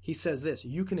dosage. He says this: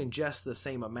 you can ingest the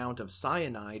same amount of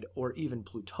cyanide or even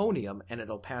plutonium, and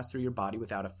it'll pass through your body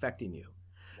without affecting you.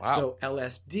 Wow. So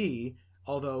LSD,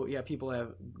 although, people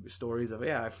have stories of,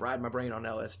 I fried my brain on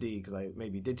LSD because I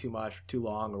maybe did too much, too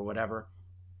long, or whatever.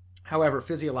 However,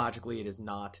 physiologically, it is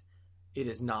not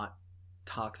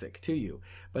toxic to you.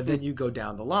 But then you go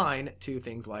down the line to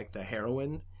things like the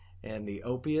heroin and the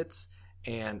opiates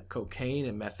and cocaine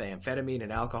and methamphetamine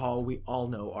and alcohol, we all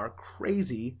know are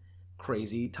crazy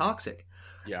toxic.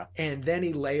 Yeah. And then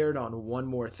he layered on one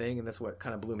more thing, and that's what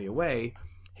kind of blew me away.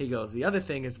 He goes, the other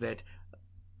thing is that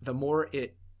the more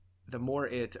it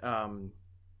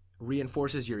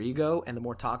reinforces your ego and the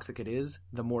more toxic it is,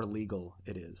 the more legal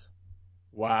it is.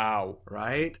 Wow.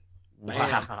 Right? Wow.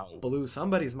 Man, blew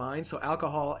somebody's mind. So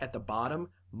alcohol at the bottom,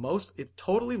 it's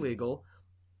totally legal,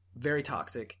 very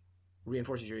toxic,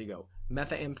 reinforces your ego.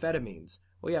 Methamphetamines.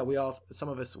 Well, yeah, some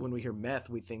of us, when we hear meth,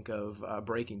 we think of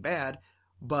Breaking Bad,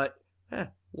 but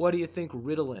what do you think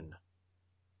Ritalin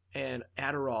and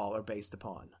Adderall are based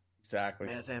upon? Exactly.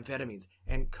 Methamphetamines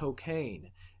and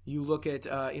cocaine. You look at,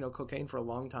 cocaine for a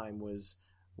long time was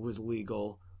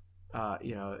legal,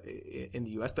 in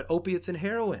the U.S., but opiates and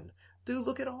heroin. Dude,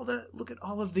 look at all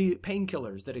of the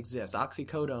painkillers that exist: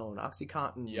 oxycodone,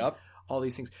 OxyContin. Yep. All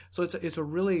these things. So it's a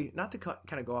really, not to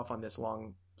kind of go off on this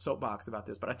long soapbox about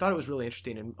this, but I thought it was really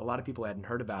interesting, and a lot of people hadn't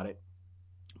heard about it.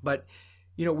 But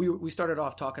we started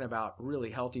off talking about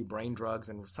really healthy brain drugs,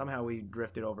 and somehow we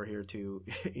drifted over here to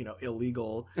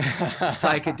illegal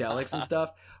psychedelics and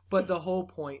stuff. But the whole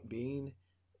point being,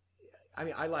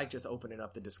 I like just opening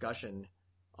up the discussion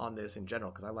on this in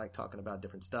general because I like talking about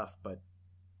different stuff. But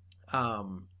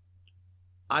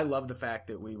I love the fact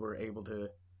that we were able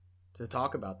to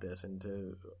talk about this and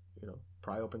to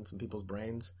pry open some people's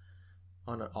brains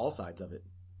on all sides of it.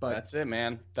 But that's it,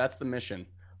 man. That's the mission.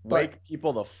 Wake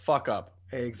people the fuck up.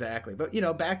 Exactly. But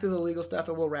back to the legal stuff,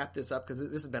 and we'll wrap this up because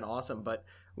this has been awesome. But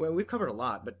we've covered a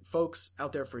lot. But folks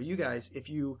out there, for you guys, if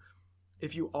you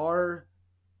are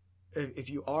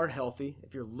healthy,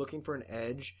 if you're looking for an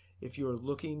edge, if you're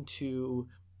looking to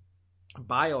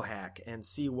biohack and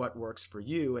see what works for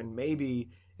you, and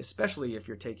maybe especially if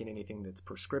you're taking anything that's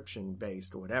prescription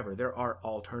based or whatever, there are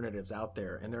alternatives out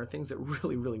there, and there are things that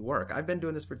really, really work. I've been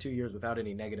doing this for 2 years without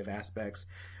any negative aspects.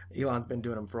 Ilan's been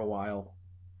doing them for a while,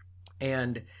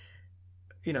 and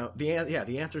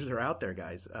the answers are out there,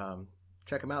 guys.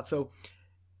 Check them out. So,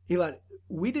 Ilan,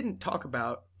 we didn't talk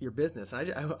about your business,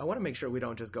 and I want to make sure we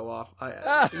don't just go off.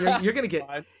 You're gonna get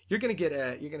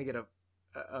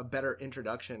a better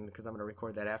introduction, because I'm going to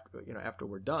record that after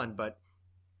we're done. But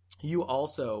you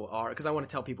also are, because I want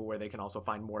to tell people where they can also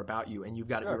find more about you, and you've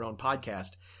got your own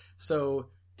podcast. So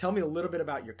tell me a little bit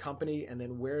about your company, and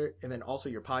then also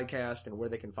your podcast, and where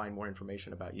they can find more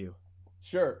information about you.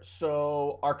 Sure.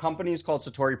 So our company is called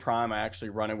Satori Prime. I actually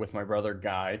run it with my brother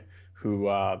Guy, who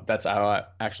that's how I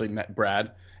actually met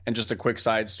Brad. And just a quick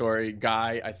side story,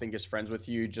 Guy, I think, is friends with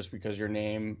you just because your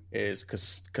name is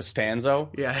Costanzo.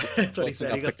 Yeah, that's what he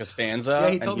said. He goes, Costanza. Yeah,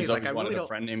 he told me, he's like, I wanted really a don't.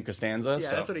 friend named Costanza. Yeah,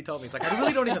 so. that's what he told me. He's like, I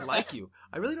really don't even like you.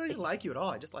 I really don't even like you at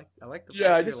all. I like the.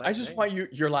 Yeah, I just want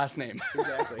your last name.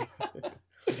 Exactly. I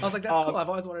was like, that's cool. I've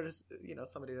always wanted to,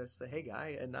 somebody to say, hey,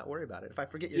 Guy, and not worry about it. If I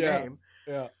forget your name.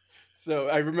 Yeah. So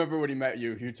I remember when he met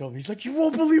you, he told me, he's like, you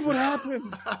won't believe what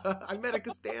happened. I met a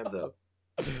Costanzo.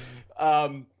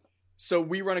 So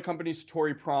we run a company,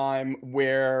 Satori Prime,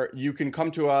 where you can come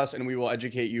to us and we will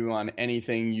educate you on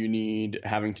anything you need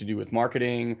having to do with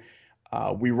marketing.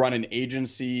 We run an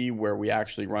agency where we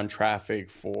actually run traffic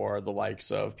for the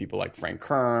likes of people like Frank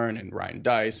Kern and Ryan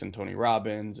Dice and Tony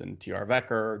Robbins and TR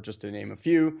Vecker, just to name a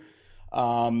few.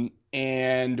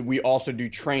 And we also do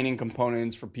training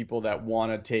components for people that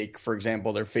want to take, for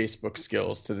example, their Facebook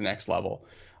skills to the next level.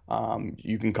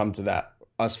 You can come to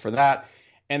us for that.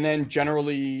 And then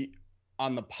generally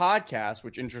on the podcast,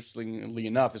 which interestingly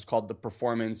enough is called the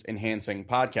Performance Enhancing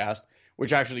Podcast,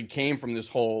 which actually came from this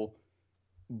whole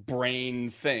brain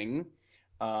thing.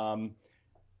 Then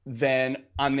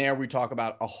on there, we talk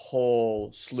about a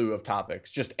whole slew of topics,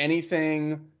 just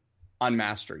anything on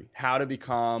mastery, how to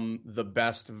become the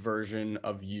best version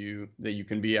of you that you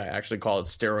can be. I actually call it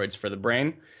steroids for the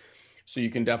brain. So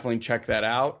you can definitely check that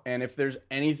out. And if there's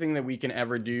anything that we can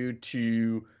ever do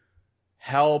to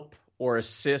help or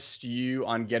assist you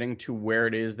on getting to where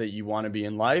it is that you want to be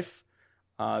in life,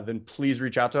 then please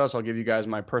reach out to us. I'll give you guys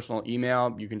my personal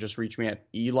email. You can just reach me at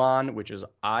Ilan, which is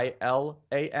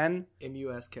ILAN.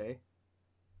 Musk.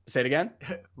 Say it again?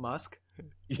 Musk.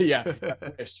 Yeah, I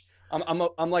wish.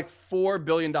 I'm like $4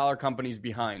 billion companies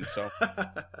behind, so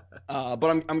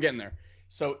but I'm getting there.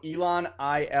 So Ilan,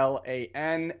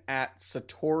 ILAN, at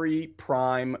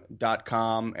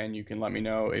satoriprime.com, and you can let me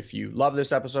know if you love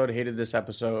this episode, hated this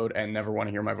episode, and never want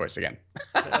to hear my voice again.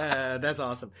 That's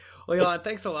awesome. Well, Ilan,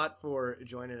 thanks a lot for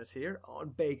joining us here on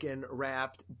Bacon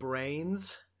Wrapped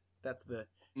Brains. That's the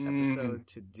episode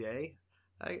today.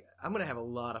 I'm gonna have a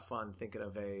lot of fun thinking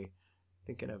of a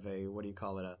what do you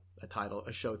call it, a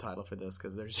show title for this,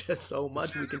 because there's just so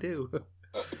much we can do.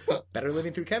 Better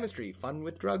living through chemistry, fun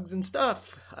with drugs and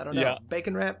stuff. I don't know. Yeah.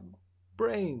 Bacon wrap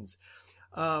brains.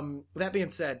 That being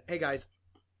said, hey guys,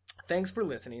 thanks for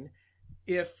listening.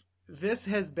 If this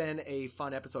has been a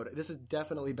fun episode, this has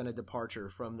definitely been a departure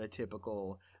from the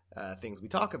typical things we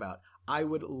talk about. I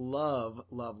would love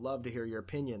to hear your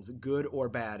opinions, good or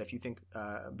bad. If you think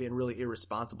being really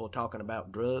irresponsible talking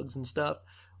about drugs and stuff,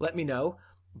 let me know.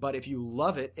 But if you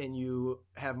love it and you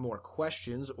have more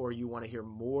questions, or you want to hear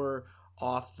more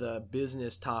off the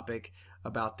business topic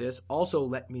about this, also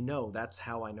let me know. That's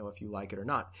how I know if you like it or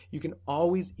not. You can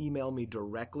always email me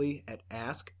directly at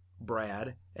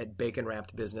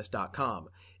askbrad@baconwrappedbusiness.com.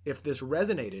 If this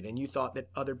resonated and you thought that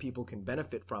other people can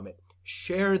benefit from it,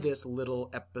 share this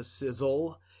little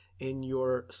epissizzle in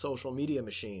your social media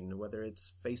machine, whether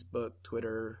it's Facebook,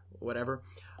 Twitter, whatever,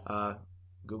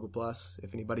 Google Plus,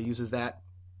 if anybody uses that.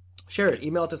 Share it,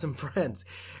 email it to some friends,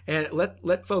 and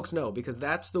let folks know, because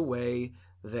that's the way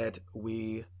that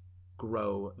we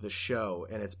grow the show.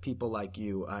 And it's people like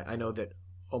you. I know that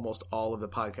almost all of the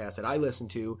podcasts that I listen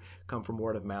to come from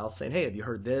word of mouth, saying, hey, have you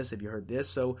heard this? Have you heard this?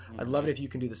 So I'd love it if you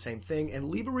can do the same thing and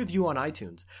leave a review on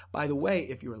iTunes. By the way,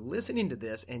 if you're listening to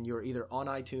this and you're either on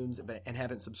iTunes and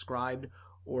haven't subscribed,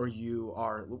 or you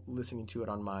are listening to it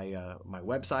on my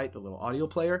website, the little audio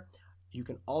player, you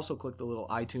can also click the little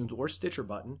iTunes or Stitcher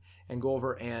button and go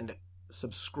over and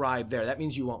subscribe there. That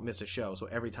means you won't miss a show. So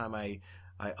every time I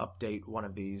update one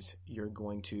of these, you're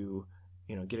going to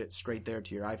get it straight there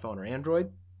to your iPhone or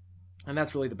Android. And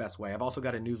that's really the best way. I've also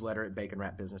got a newsletter at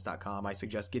baconwrappedbusiness.com. I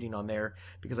suggest getting on there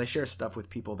because I share stuff with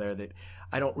people there that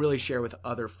I don't really share with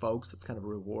other folks. It's kind of a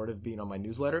reward of being on my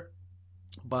newsletter.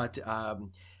 But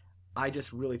I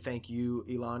just really thank you,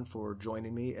 Ilan, for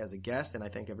joining me as a guest. And I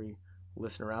thank every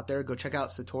listener out there. Go check out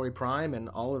Satori Prime and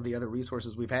all of the other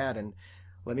resources we've had, and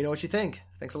let me know what you think.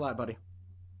 Thanks a lot, buddy.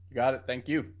 You got it. Thank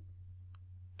you.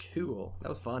 Cool. That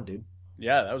was fun, dude.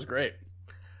 Yeah, that was great.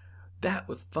 That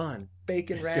was fun.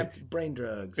 Bacon-wrapped brain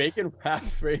drugs.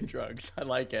 Bacon-wrapped brain drugs. I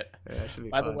like it. Yeah, that should be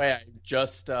By fun. the way, I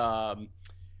just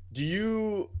do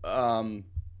you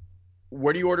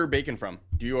where do you order bacon from?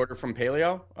 Do you order from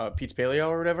Paleo? Pete's Paleo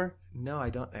or whatever? No, I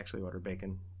don't actually order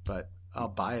bacon, but I'll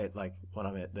buy it like when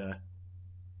I'm at the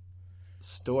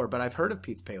store. But I've heard of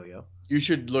Pete's Paleo. You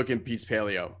should look in Pete's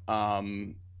Paleo.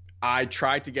 I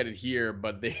tried to get it here,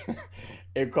 but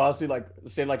it cost me like,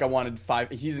 say like I wanted 5.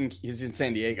 He's in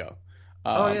San Diego.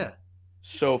 Oh yeah.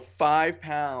 So 5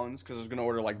 pounds, because I was gonna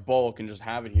order like bulk and just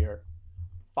have it here.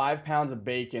 5 pounds of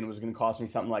bacon was gonna cost me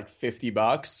something like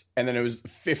 $50, and then it was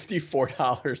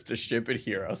 $54 to ship it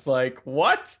here. I was like,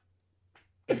 what?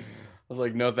 I was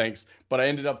like, no thanks. But I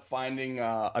ended up finding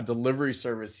a delivery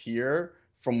service here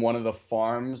from one of the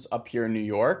farms up here in New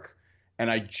York, and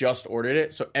I just ordered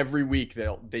it. So every week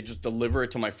they just deliver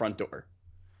it to my front door.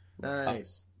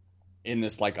 Nice. In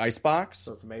this like ice box.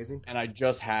 So it's amazing. And I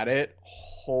just had it.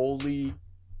 Holy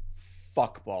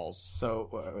fuck balls. So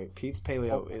wait, Pete's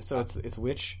Paleo. So it's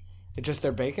which? It's just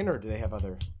their bacon, or do they have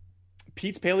other?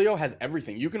 Pete's Paleo has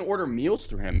everything. You can order meals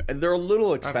through him, and they're a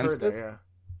little expensive. I've heard that,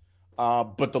 yeah.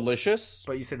 But delicious.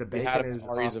 But you said the bacon is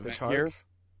off the charts. Here.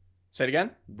 Say it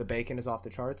again. The bacon is off the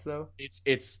charts, though.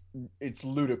 It's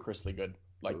ludicrously good,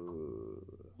 like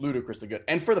ludicrously good,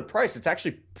 and for the price, it's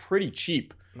actually pretty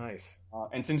cheap. Nice.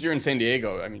 And since you're in San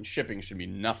Diego, I mean, shipping should be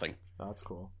nothing. That's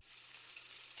cool.